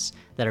puppets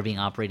that are being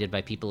operated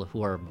by people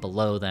who are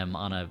below them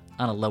on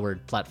a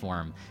lowered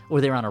platform, or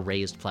they're on a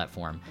raised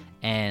platform.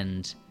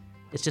 And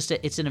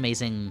it's an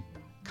amazing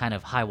kind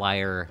of high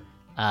wire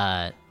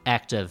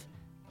act of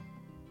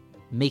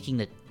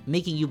making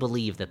you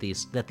believe that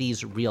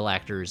these real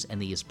actors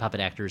and these puppet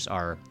actors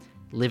are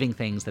living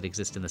things that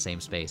exist in the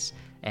same space.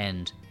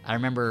 And I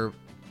remember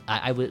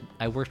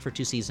I worked for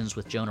 2 seasons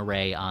with Jonah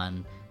Ray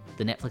on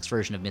the Netflix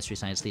version of Mystery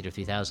Science Theater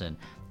 3000,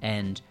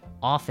 and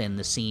often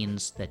the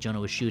scenes that Jonah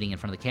was shooting in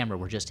front of the camera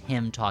were just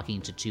him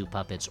talking to 2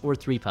 puppets or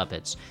 3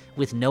 puppets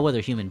with no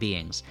other human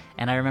beings.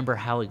 And I remember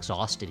how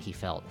exhausted he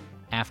felt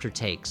after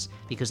takes,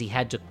 because he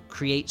had to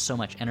create so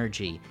much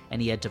energy and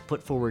he had to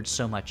put forward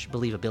so much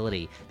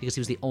believability, because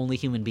he was the only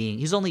human being,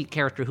 he's the only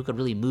character who could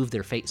really move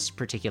their face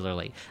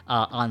particularly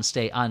on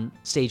stage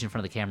in front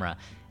of the camera.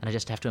 And I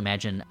just have to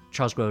imagine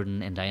Charles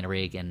Grodin and Diana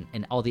Rigg and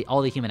all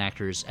the human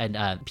actors, and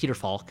Peter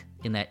Falk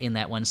in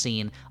that one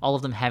scene, all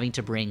of them having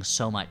to bring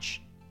so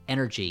much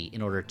energy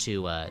in order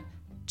to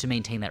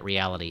maintain that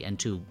reality and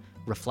to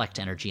reflect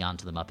energy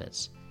onto the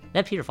Muppets.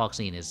 That Peter Falk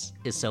scene is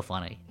so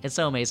funny. It's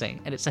so amazing,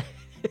 and it's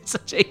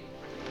such a...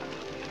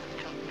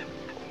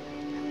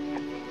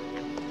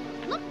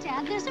 Look,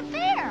 Dad, there's a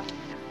bear.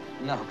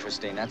 No,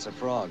 Christine, that's a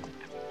frog.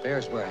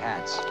 Bears wear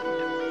hats.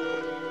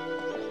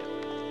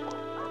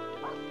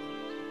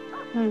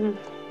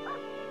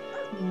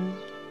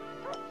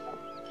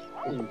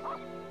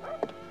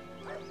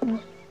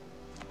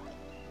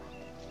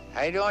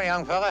 How you doing,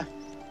 young fella?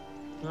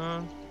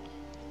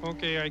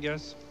 Okay, I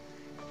guess.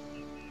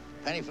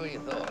 Penny for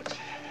your thoughts.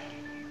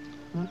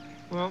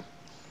 Well,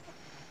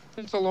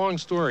 it's a long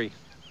story.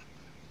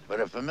 But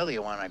a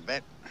familiar one, I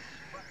bet.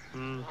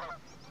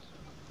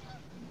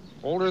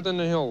 Older than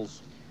the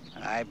hills.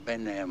 I've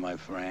been there, my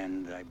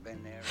friend. I've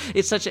been there.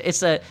 It's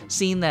a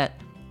scene that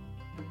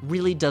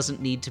really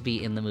doesn't need to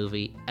be in the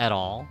movie at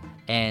all.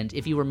 And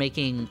if you were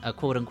making a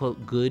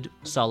quote-unquote good,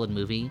 solid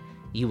movie,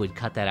 you would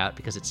cut that out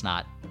because it's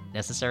not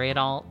necessary at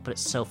all. But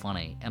it's so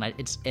funny, and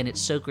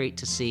it's so great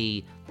to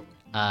see.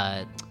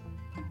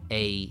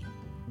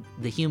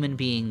 the human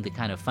being the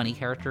kind of funny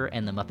character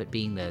and the Muppet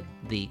being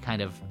the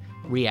kind of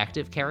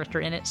reactive character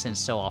in it, since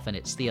so often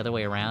it's the other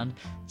way around.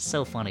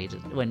 So funny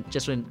when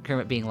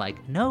Kermit being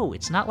like, no,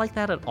 it's not like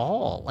that at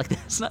all. Like,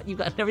 that's not, you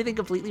got everything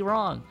completely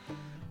wrong.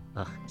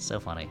 Ugh, so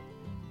funny.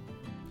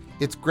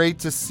 It's great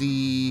to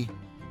see,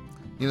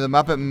 the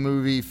Muppet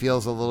movie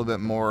feels a little bit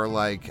more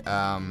like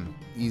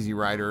Easy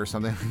Rider or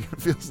something.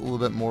 It feels a little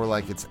bit more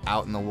like it's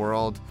out in the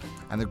world.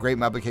 And the Great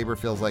Muppet Caper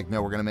feels like,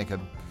 no, we're going to make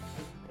an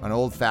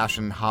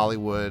old-fashioned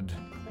Hollywood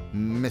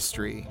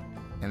mystery.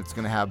 And it's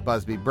going to have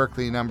Busby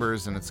Berkeley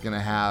numbers, and it's going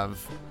to have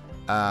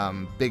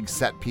big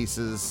set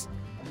pieces.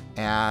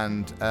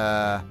 And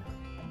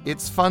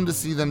it's fun to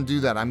see them do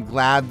that. I'm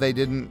glad they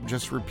didn't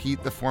just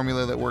repeat the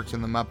formula that worked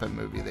in the Muppet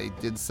movie. They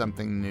did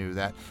something new.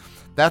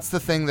 That's the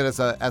thing that as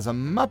a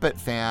Muppet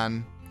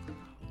fan,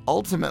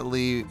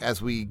 ultimately,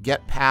 as we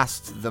get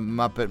past the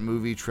Muppet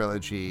movie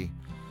trilogy,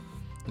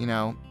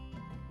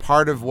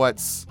 part of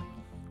what's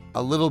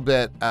a little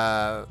bit,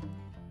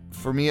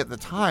 for me at the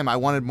time, I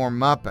wanted more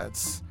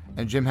Muppets.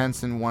 And Jim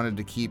Henson wanted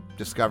to keep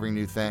discovering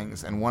new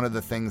things. And one of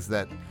the things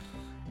that,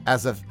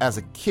 as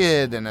a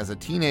kid and as a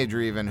teenager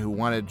even, who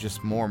wanted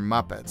just more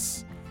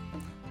Muppets,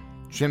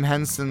 Jim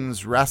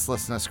Henson's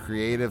restlessness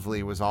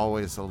creatively was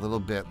always a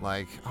little bit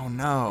like, oh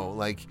no,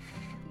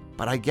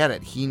 but I get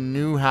it. He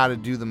knew how to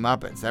do the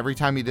Muppets. Every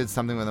time he did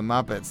something with the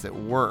Muppets, it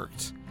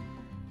worked.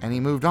 And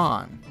he moved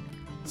on.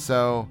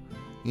 So,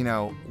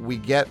 we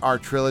get our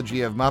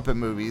trilogy of Muppet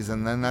movies,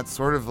 and then that's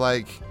sort of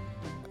like,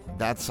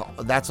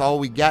 that's all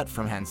we get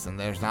from Henson.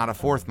 There's not a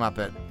fourth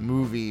Muppet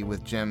movie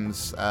with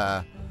Jim's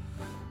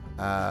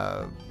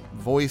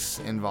voice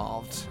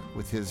involved,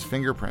 with his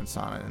fingerprints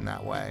on it in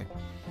that way.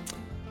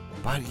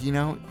 But,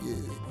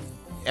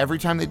 every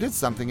time they did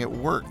something, it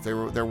worked.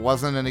 There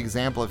wasn't an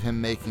example of him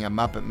making a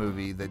Muppet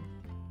movie that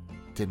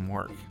didn't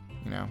work,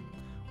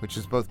 which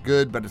is both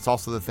good, but it's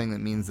also the thing that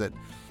means that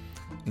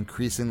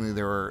increasingly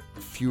there are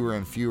fewer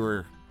and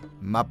fewer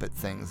Muppet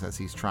things as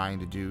he's trying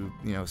to do,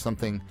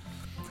 something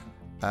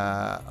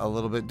a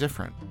little bit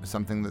different,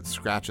 something that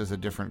scratches a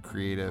different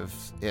creative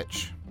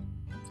itch.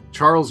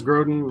 Charles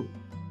Grodin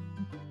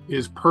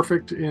is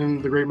perfect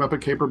in The Great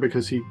Muppet Caper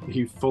because he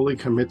fully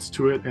commits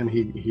to it, and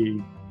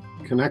he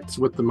connects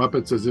with the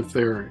Muppets as if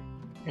they're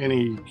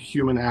any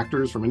human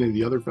actors from any of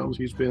the other films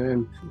he's been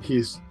in.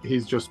 He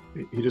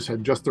just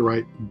had just the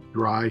right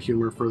dry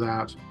humor for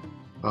that.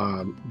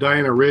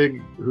 Diana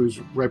Rigg, whose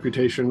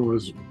reputation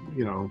was,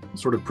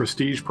 sort of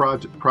prestige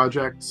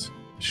projects,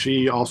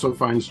 she also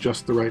finds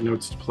just the right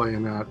notes to play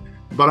in that.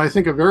 But I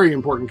think a very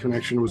important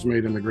connection was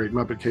made in The Great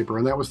Muppet Caper,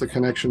 and that was the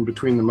connection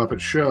between the Muppet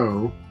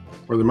Show,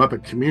 or the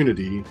Muppet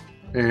community,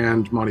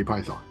 and Monty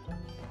Python.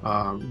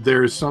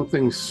 There's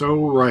something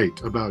so right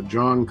about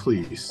John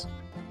Cleese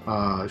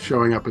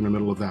showing up in the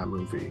middle of that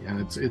movie. And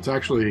it's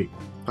actually,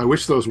 I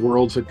wish those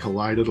worlds had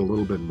collided a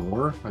little bit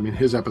more. I mean,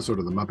 his episode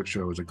of The Muppet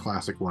Show is a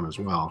classic one as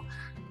well.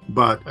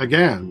 But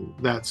again,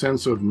 that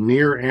sense of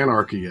near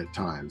anarchy at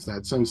times,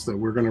 that sense that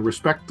we're going to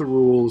respect the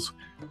rules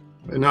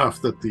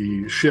enough that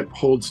the ship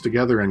holds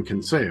together and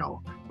can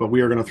sail, but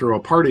we are going to throw a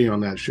party on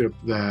that ship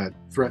that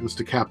threatens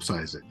to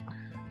capsize it.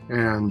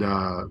 And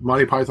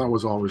Monty Python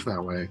was always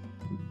that way.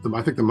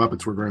 I think the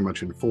Muppets were very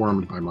much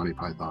informed by Monty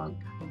Python.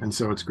 And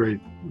so it's great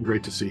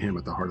to see him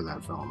at the heart of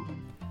that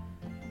film.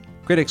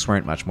 Critics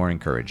weren't much more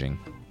encouraging.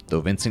 Though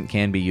Vincent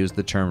Canby used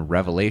the term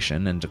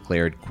revelation and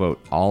declared,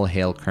 quote, all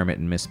hail Kermit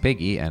and Miss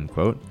Piggy, end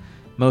quote,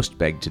 most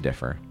begged to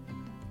differ.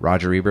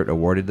 Roger Ebert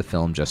awarded the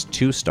film just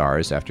 2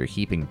 stars after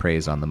heaping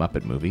praise on the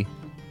Muppet movie.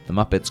 The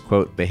Muppets,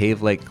 quote,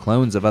 behave like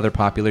clones of other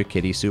popular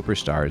kiddie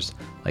superstars,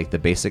 like the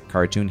basic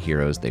cartoon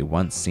heroes they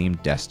once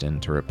seemed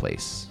destined to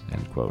replace,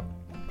 end quote.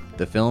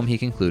 The film, he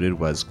concluded,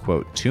 was,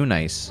 quote, too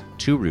nice,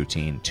 too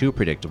routine, too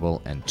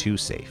predictable, and too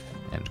safe,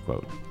 end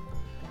quote.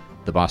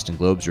 The Boston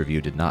Globe's review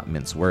did not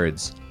mince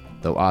words.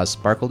 Though Oz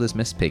sparkled as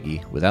Miss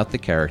Piggy, without the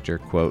character,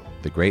 quote,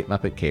 The Great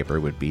Muppet Caper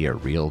would be a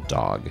real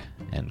dog,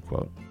 end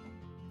quote.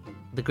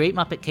 The Great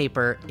Muppet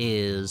Caper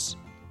is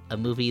a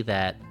movie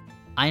that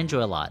I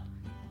enjoy a lot.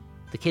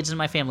 The kids in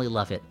my family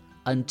love it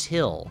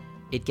until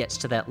it gets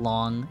to that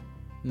long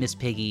Miss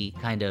Piggy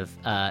kind of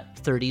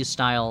 30s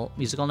style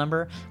musical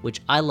number,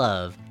 which I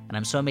love, and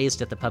I'm so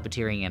amazed at the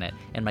puppeteering in it,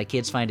 and my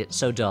kids find it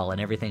so dull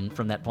and everything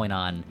from that point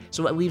on.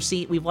 So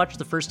we've watched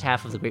the first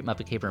half of The Great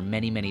Muppet Caper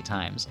many, many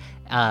times.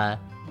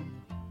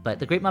 But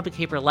The Great Muppet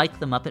Caper, like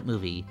the Muppet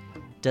movie,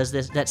 does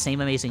that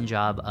same amazing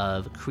job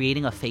of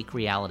creating a fake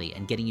reality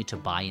and getting you to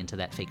buy into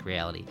that fake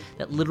reality.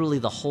 That literally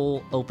the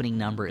whole opening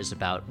number is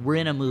about, we're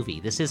in a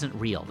movie, this isn't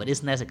real, but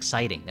isn't that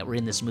exciting that we're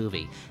in this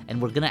movie,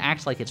 and we're gonna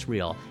act like it's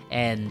real.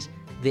 And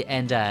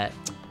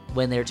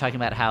when they're talking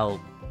about how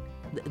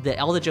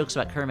all the jokes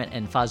about Kermit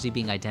and Fozzie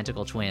being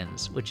identical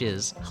twins, which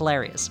is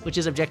hilarious, which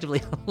is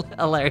objectively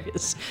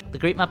hilarious. The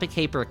Great Muppet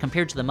Caper,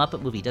 compared to the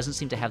Muppet movie, doesn't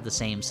seem to have the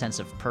same sense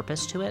of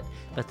purpose to it,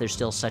 but there's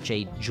still such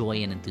a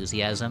joy and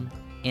enthusiasm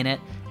in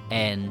it,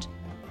 and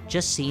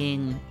just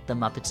seeing the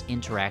Muppets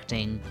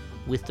interacting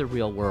with the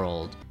real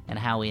world, and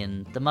how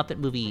in the Muppet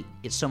movie,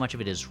 so much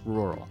of it is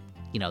rural,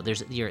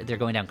 they're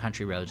going down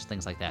country roads,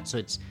 things like that. So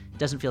it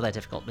doesn't feel that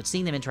difficult. But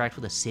seeing them interact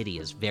with a city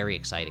is very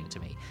exciting to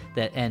me.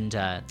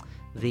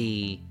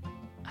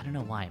 I don't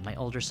know why, my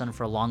older son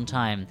for a long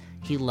time,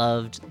 he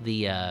loved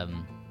the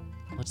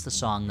what's the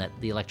song that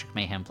the Electric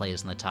Mayhem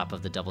plays on the top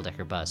of the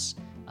double-decker bus?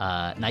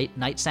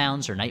 Night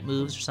Sounds or Night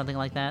Moves or something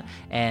like that.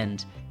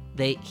 And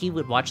he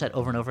would watch that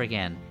over and over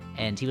again.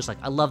 And he was like,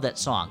 I love that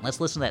song. Let's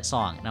listen to that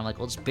song. And I'm like,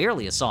 well, it's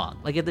barely a song.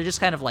 Like, they're just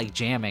kind of like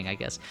jamming, I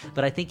guess.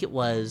 But I think it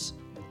was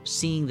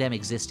seeing them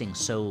existing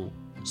so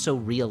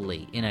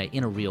really in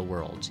a real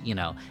world,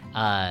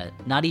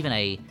 not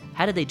even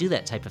how did they do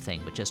that type of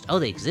thing, but just,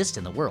 they exist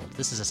in the world.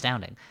 This is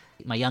astounding.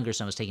 My younger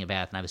son was taking a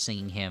bath, and I was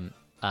singing him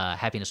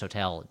Happiness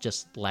Hotel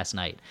just last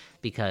night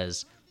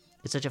because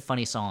it's such a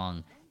funny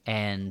song,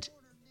 and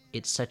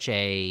it's such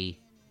a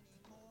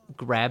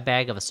grab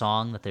bag of a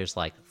song that there's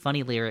like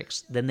funny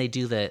lyrics. Then they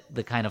do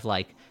the kind of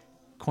like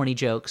corny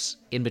jokes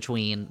in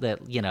between that,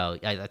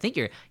 I think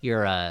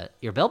your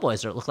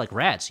bellboys look like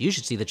rats. You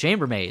should see the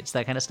chambermaids,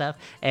 that kind of stuff.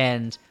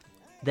 And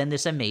then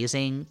this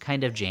amazing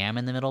kind of jam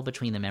in the middle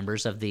between the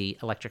members of the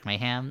Electric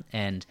Mayhem.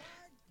 And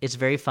it's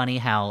very funny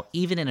how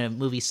even in a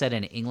movie set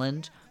in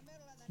England,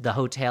 the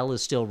hotel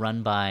is still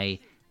run by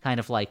kind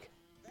of like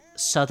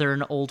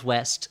Southern Old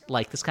West,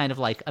 like this kind of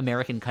like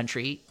American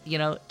country,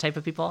 type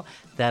of people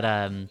that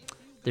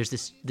there's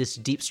this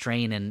deep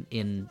strain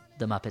in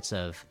the Muppets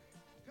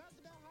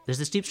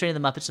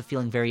of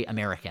feeling very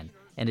American.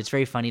 And it's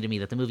very funny to me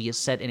that the movie is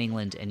set in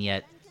England, and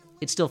yet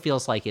it still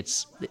feels like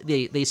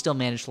they still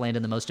managed to land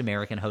in the most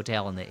American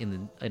hotel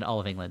in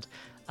all of England.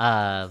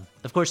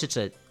 Of course, it's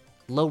a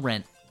low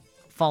rent,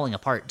 falling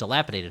apart,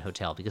 dilapidated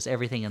hotel because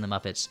everything in the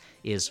Muppets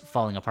is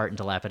falling apart and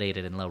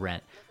dilapidated and low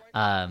rent.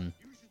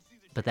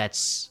 But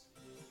that's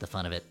the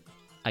fun of it,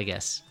 I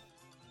guess.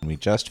 We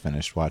just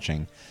finished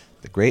watching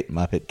The Great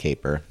Muppet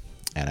Caper,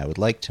 and I would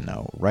like to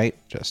know, right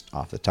just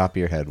off the top of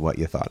your head, what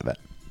you thought of it.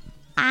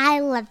 I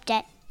loved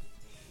it.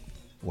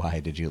 Why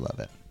did you love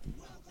it?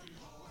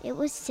 It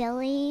was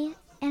silly,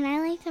 and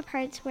I like the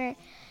parts where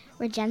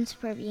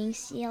gems were being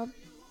sealed.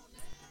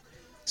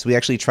 So we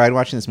actually tried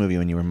watching this movie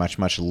when you were much,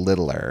 much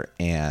littler,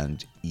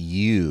 and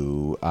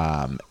you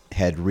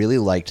had really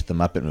liked the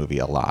Muppet movie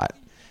a lot,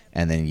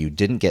 and then you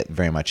didn't get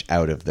very much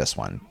out of this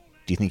one.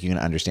 Do you think you can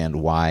understand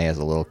why, as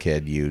a little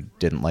kid, you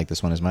didn't like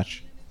this one as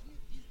much?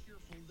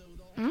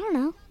 I don't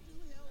know.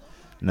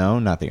 No?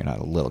 Not that you're not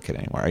a little kid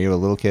anymore. Are you a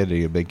little kid? Are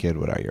you a big kid?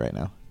 What are you right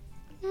now?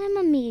 I'm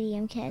a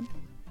medium kid.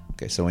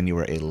 Okay, so when you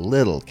were a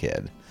little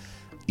kid,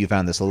 you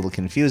found this a little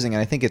confusing,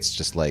 and I think it's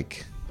just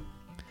like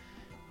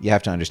you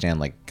have to understand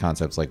like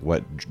concepts like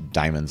what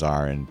diamonds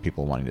are and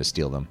people wanting to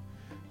steal them,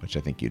 which I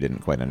think you didn't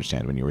quite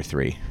understand when you were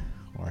 3,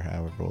 or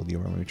however old you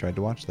were when we tried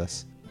to watch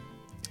this.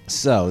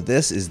 So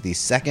this is the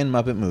second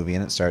Muppet movie,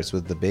 and it starts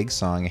with the big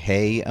song,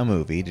 Hey, a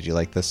Movie. Did you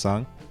like this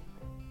song?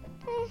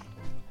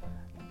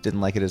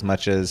 Didn't like it as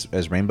much as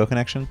Rainbow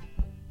Connection?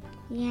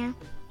 Yeah.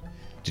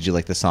 Did you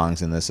like the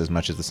songs in this as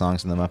much as the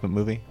songs in the Muppet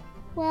movie?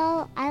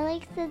 Well, I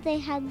like that they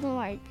had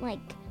more,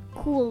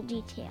 cool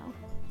detail.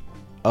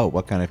 Oh,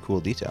 what kind of cool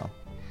detail?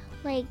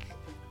 Like,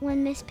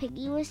 when Miss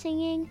Piggy was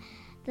singing,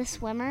 the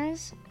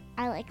swimmers,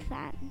 I like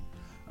that.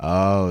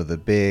 Oh, the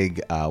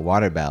big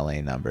water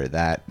ballet number.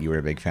 You were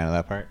a big fan of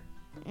that part?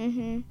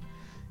 Mm-hmm.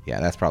 Yeah,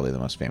 that's probably the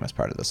most famous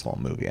part of this whole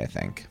movie, I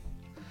think.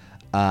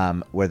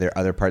 Were there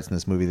other parts in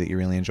this movie that you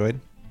really enjoyed?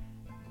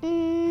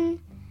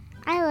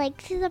 I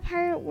liked the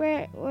part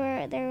where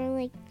there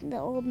were, the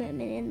old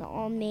woman and the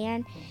old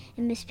man,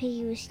 and Miss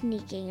Piggy was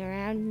sneaking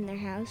around in their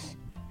house.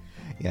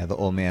 Yeah, the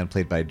old man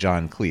played by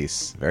John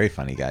Cleese. Very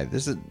funny guy.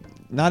 This is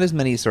not as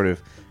many sort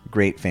of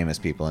great famous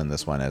people in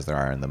this one as there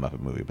are in the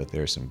Muppet movie, but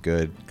there are some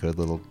good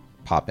little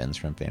pop-ins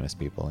from famous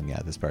people, and yeah,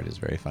 this part is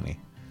very funny.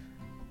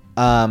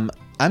 I'm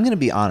going to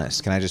be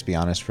honest. Can I just be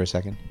honest for a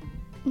second?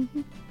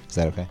 Mm-hmm. Is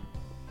that okay?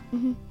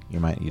 Mm-hmm.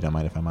 You don't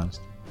mind if I'm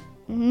honest?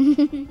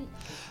 Mm-hmm.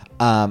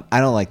 I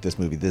don't like this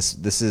movie. This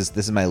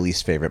is my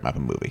least favorite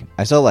Muppet movie.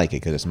 I still like it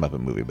because it's a Muppet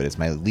movie, but it's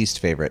my least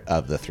favorite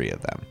of the 3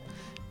 of them.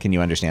 Can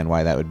you understand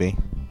why that would be?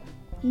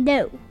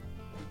 No.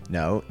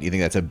 No? You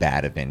think that's a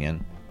bad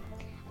opinion?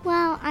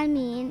 Well, I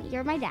mean,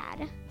 you're my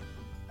dad.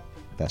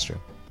 That's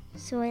true.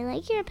 So I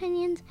like your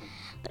opinions,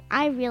 but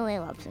I really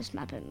love this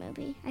Muppet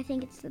movie. I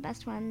think it's the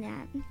best one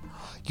yet.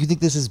 You think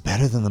this is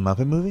better than the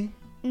Muppet movie?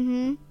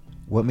 Mm-hmm.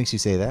 What makes you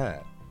say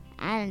that?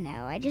 I don't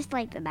know. I just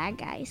like the bad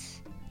guys.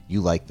 You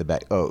like the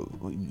bad... Oh,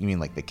 you mean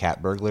like the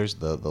cat burglars,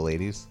 the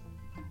ladies?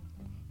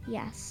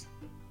 Yes.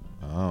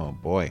 Oh,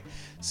 boy.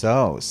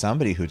 So,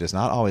 somebody who does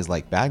not always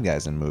like bad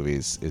guys in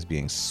movies is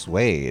being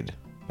swayed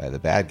by the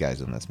bad guys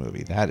in this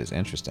movie. That is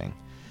interesting.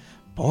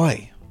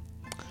 Boy.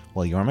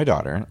 Well, you're my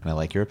daughter, and I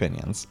like your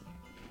opinions.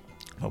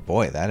 Oh,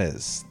 boy, that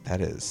is...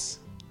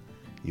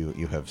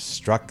 You have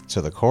struck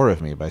to the core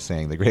of me by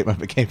saying The Great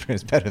Muppet Caper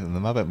is better than the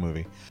Muppet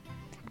movie.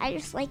 I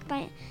just like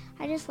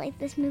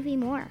this movie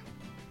more.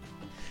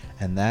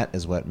 And that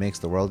is what makes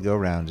the world go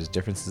round, is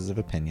differences of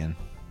opinion.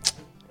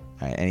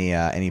 All right,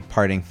 any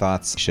parting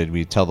thoughts? Should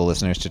we tell the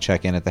listeners to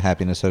check in at the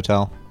Happiness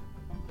Hotel?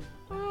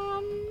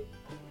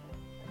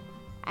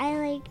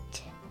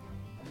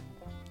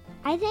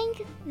 I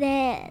think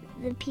that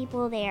the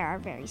people there are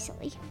very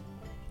silly.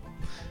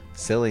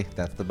 Silly,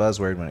 that's the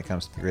buzzword when it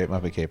comes to the Great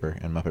Muppet Caper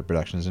and Muppet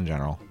Productions in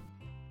general.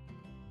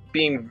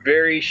 Being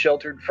very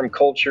sheltered from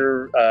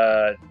culture,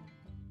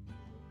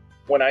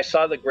 when I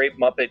saw the Great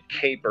Muppet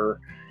Caper,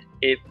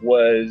 it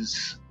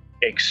was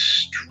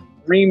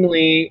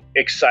extremely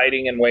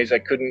exciting in ways I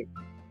couldn't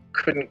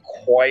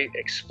quite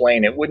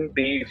explain. It wouldn't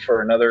be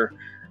for another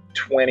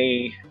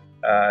 20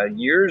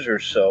 years or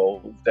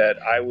so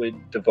that I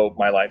would devote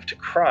my life to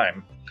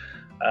crime.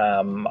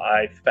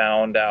 I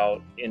found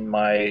out in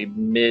my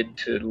mid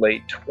to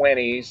late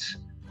 20s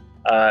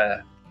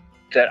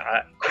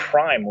that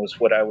crime was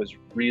what I was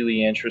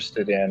really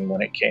interested in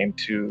when it came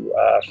to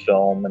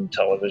film and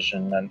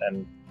television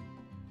and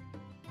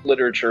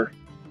literature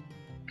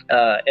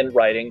and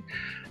writing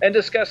and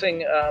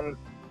discussing. I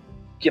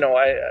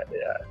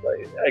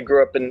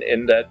grew up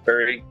in that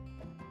very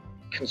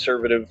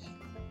conservative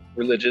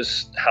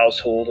religious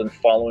household, and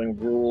following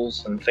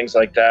rules and things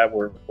like that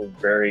were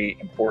very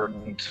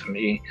important to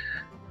me.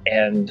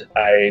 And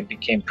I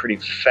became pretty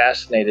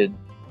fascinated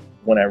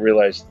when I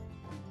realized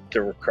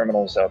there were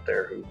criminals out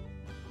there who,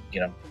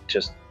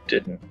 just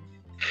didn't.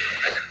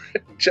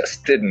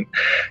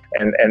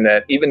 And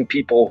that even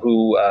people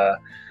who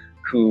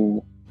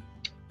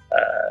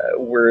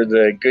were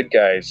the good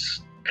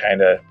guys,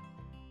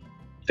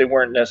 they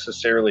weren't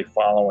necessarily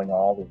following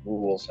all the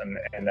rules.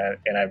 And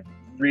I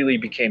really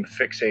became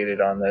fixated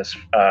on this.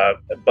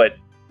 But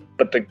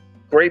the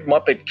Great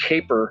Muppet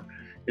Caper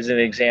is an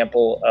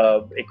example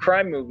of a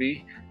crime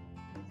movie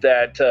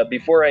that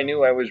before I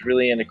knew I was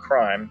really into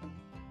crime,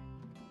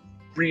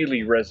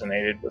 really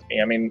resonated with me.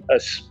 I mean,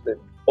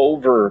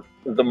 over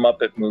the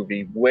Muppet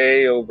movie,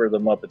 way over the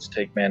Muppets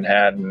Take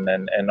Manhattan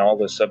and all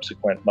the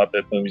subsequent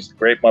Muppet movies, the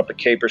Great Muppet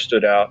Caper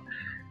stood out.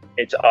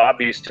 It's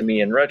obvious to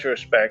me in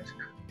retrospect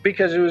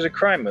because it was a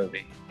crime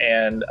movie.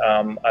 And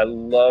I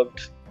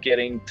loved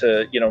getting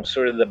to,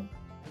 sort of the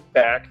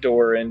back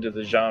door into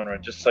the genre,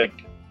 just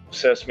like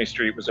Sesame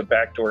Street was a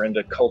backdoor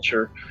into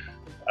culture.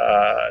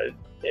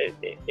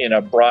 In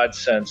a broad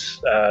sense,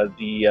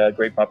 the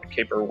Great Muppet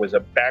Caper was a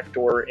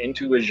backdoor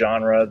into a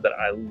genre that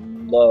I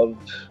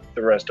loved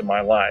the rest of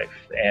my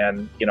life.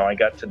 And, I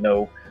got to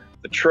know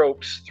the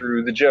tropes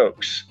through the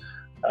jokes.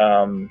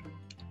 And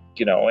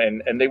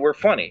they were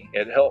funny.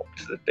 It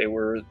helped that they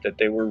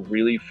were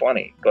really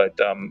funny. But,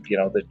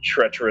 the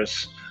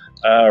treacherous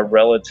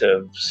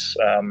relatives,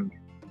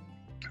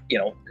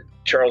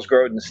 Charles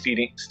Grodin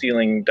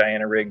stealing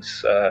Diana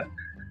Rigg's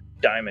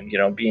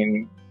diamond,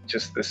 being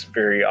just this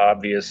very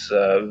obvious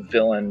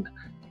villain,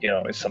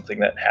 is something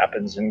that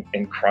happens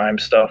in crime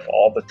stuff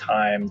all the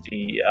time.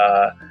 The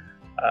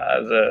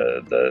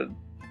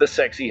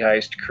sexy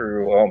heist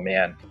crew, oh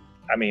man,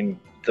 I mean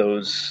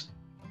those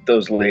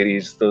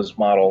ladies, those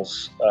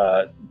models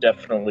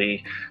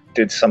definitely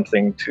did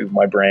something to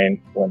my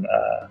brain when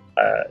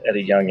at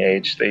a young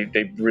age.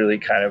 They really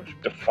kind of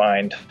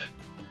defined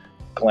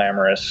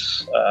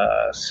glamorous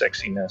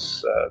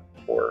sexiness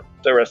for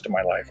the rest of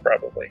my life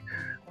probably.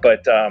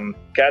 But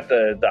got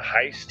the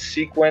heist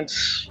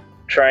sequence,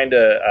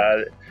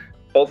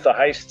 both the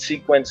heist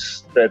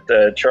sequence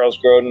that Charles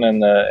Grodin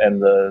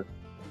and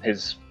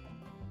his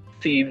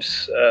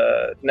thieves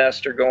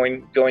nest are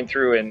going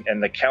through,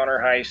 and the counter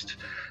heist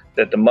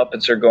that the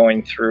Muppets are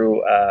going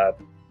through.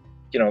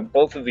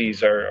 Both of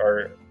these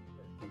are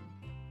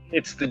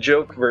it's the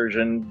joke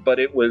version, but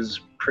it was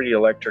pretty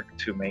electric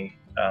to me,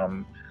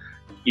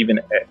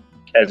 even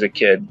as a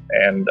kid.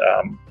 And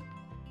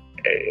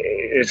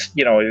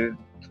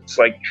it's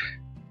like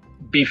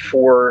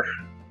before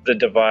the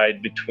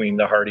divide between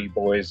the Hardy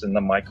Boys and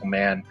the Michael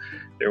Mann,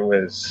 there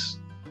was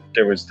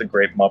the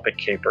Great Muppet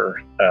Caper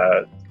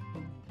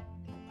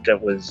that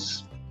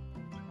was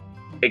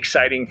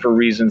exciting for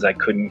reasons I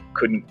couldn't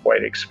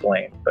quite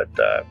explain. But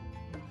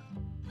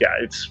yeah,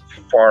 it's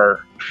far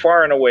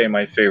and away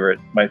my favorite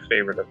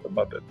of the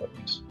Muppet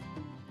movies.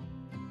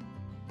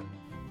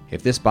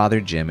 If this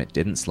bothered Jim, it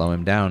didn't slow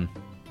him down.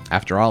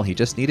 After all, he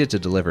just needed to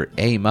deliver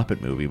a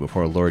Muppet movie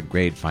before Lord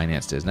Grade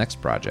financed his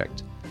next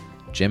project.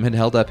 Jim had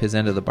held up his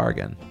end of the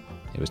bargain.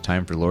 It was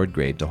time for Lord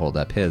Grade to hold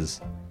up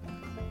his.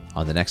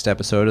 On the next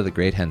episode of The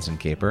Great Henson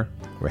Caper,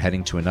 we're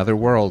heading to another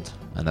world,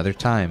 another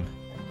time,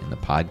 in the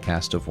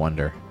podcast of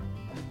wonder.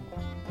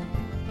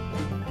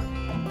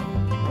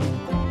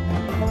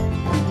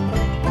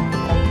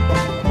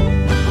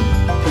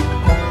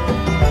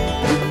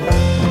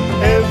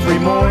 Every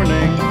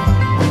morning,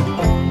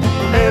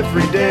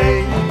 every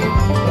day,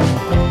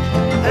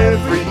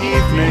 every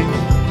evening,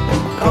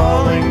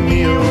 calling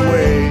me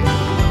away.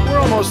 We're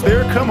almost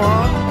there, come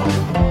on.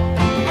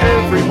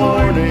 Every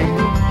morning,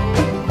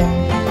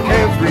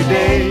 every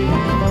day,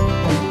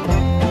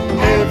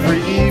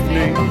 every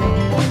evening,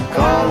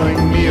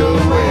 calling me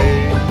away.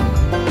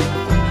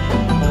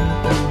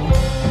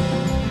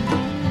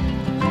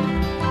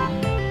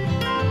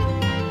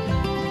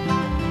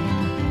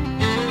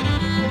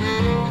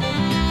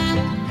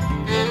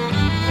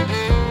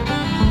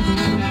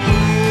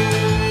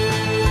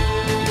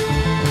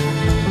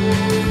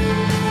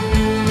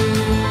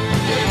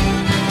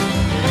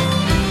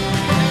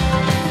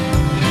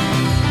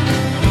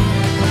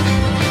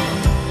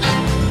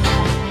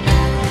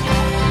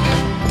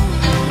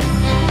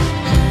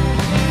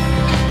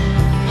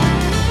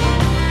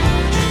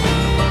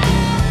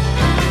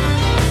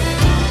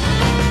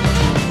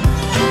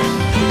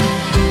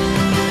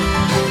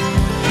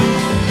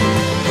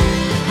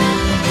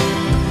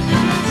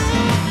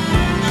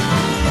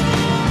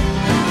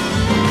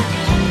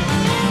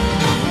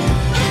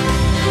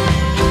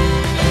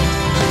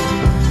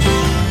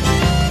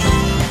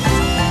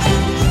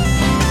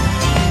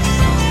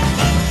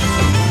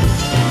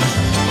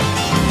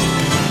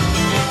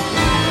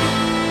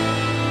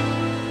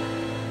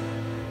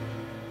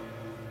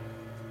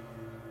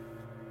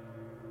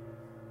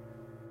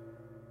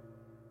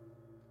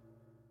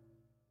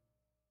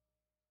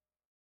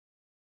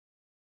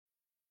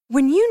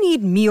 When you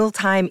need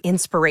mealtime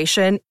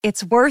inspiration,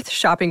 it's worth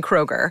shopping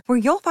Kroger, where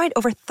you'll find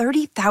over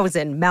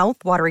 30,000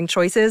 mouth-watering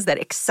choices that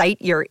excite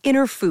your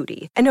inner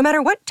foodie. And no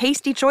matter what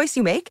tasty choice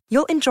you make,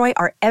 you'll enjoy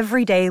our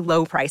everyday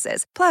low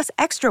prices, plus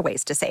extra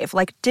ways to save,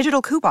 like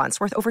digital coupons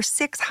worth over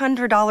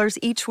 $600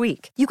 each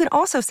week. You can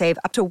also save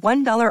up to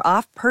 $1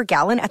 off per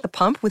gallon at the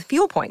pump with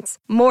fuel points.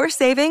 More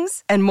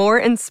savings and more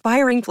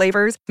inspiring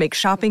flavors make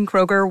shopping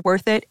Kroger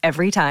worth it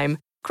every time.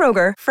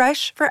 Kroger,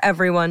 fresh for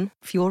everyone.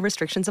 Fuel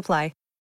restrictions apply.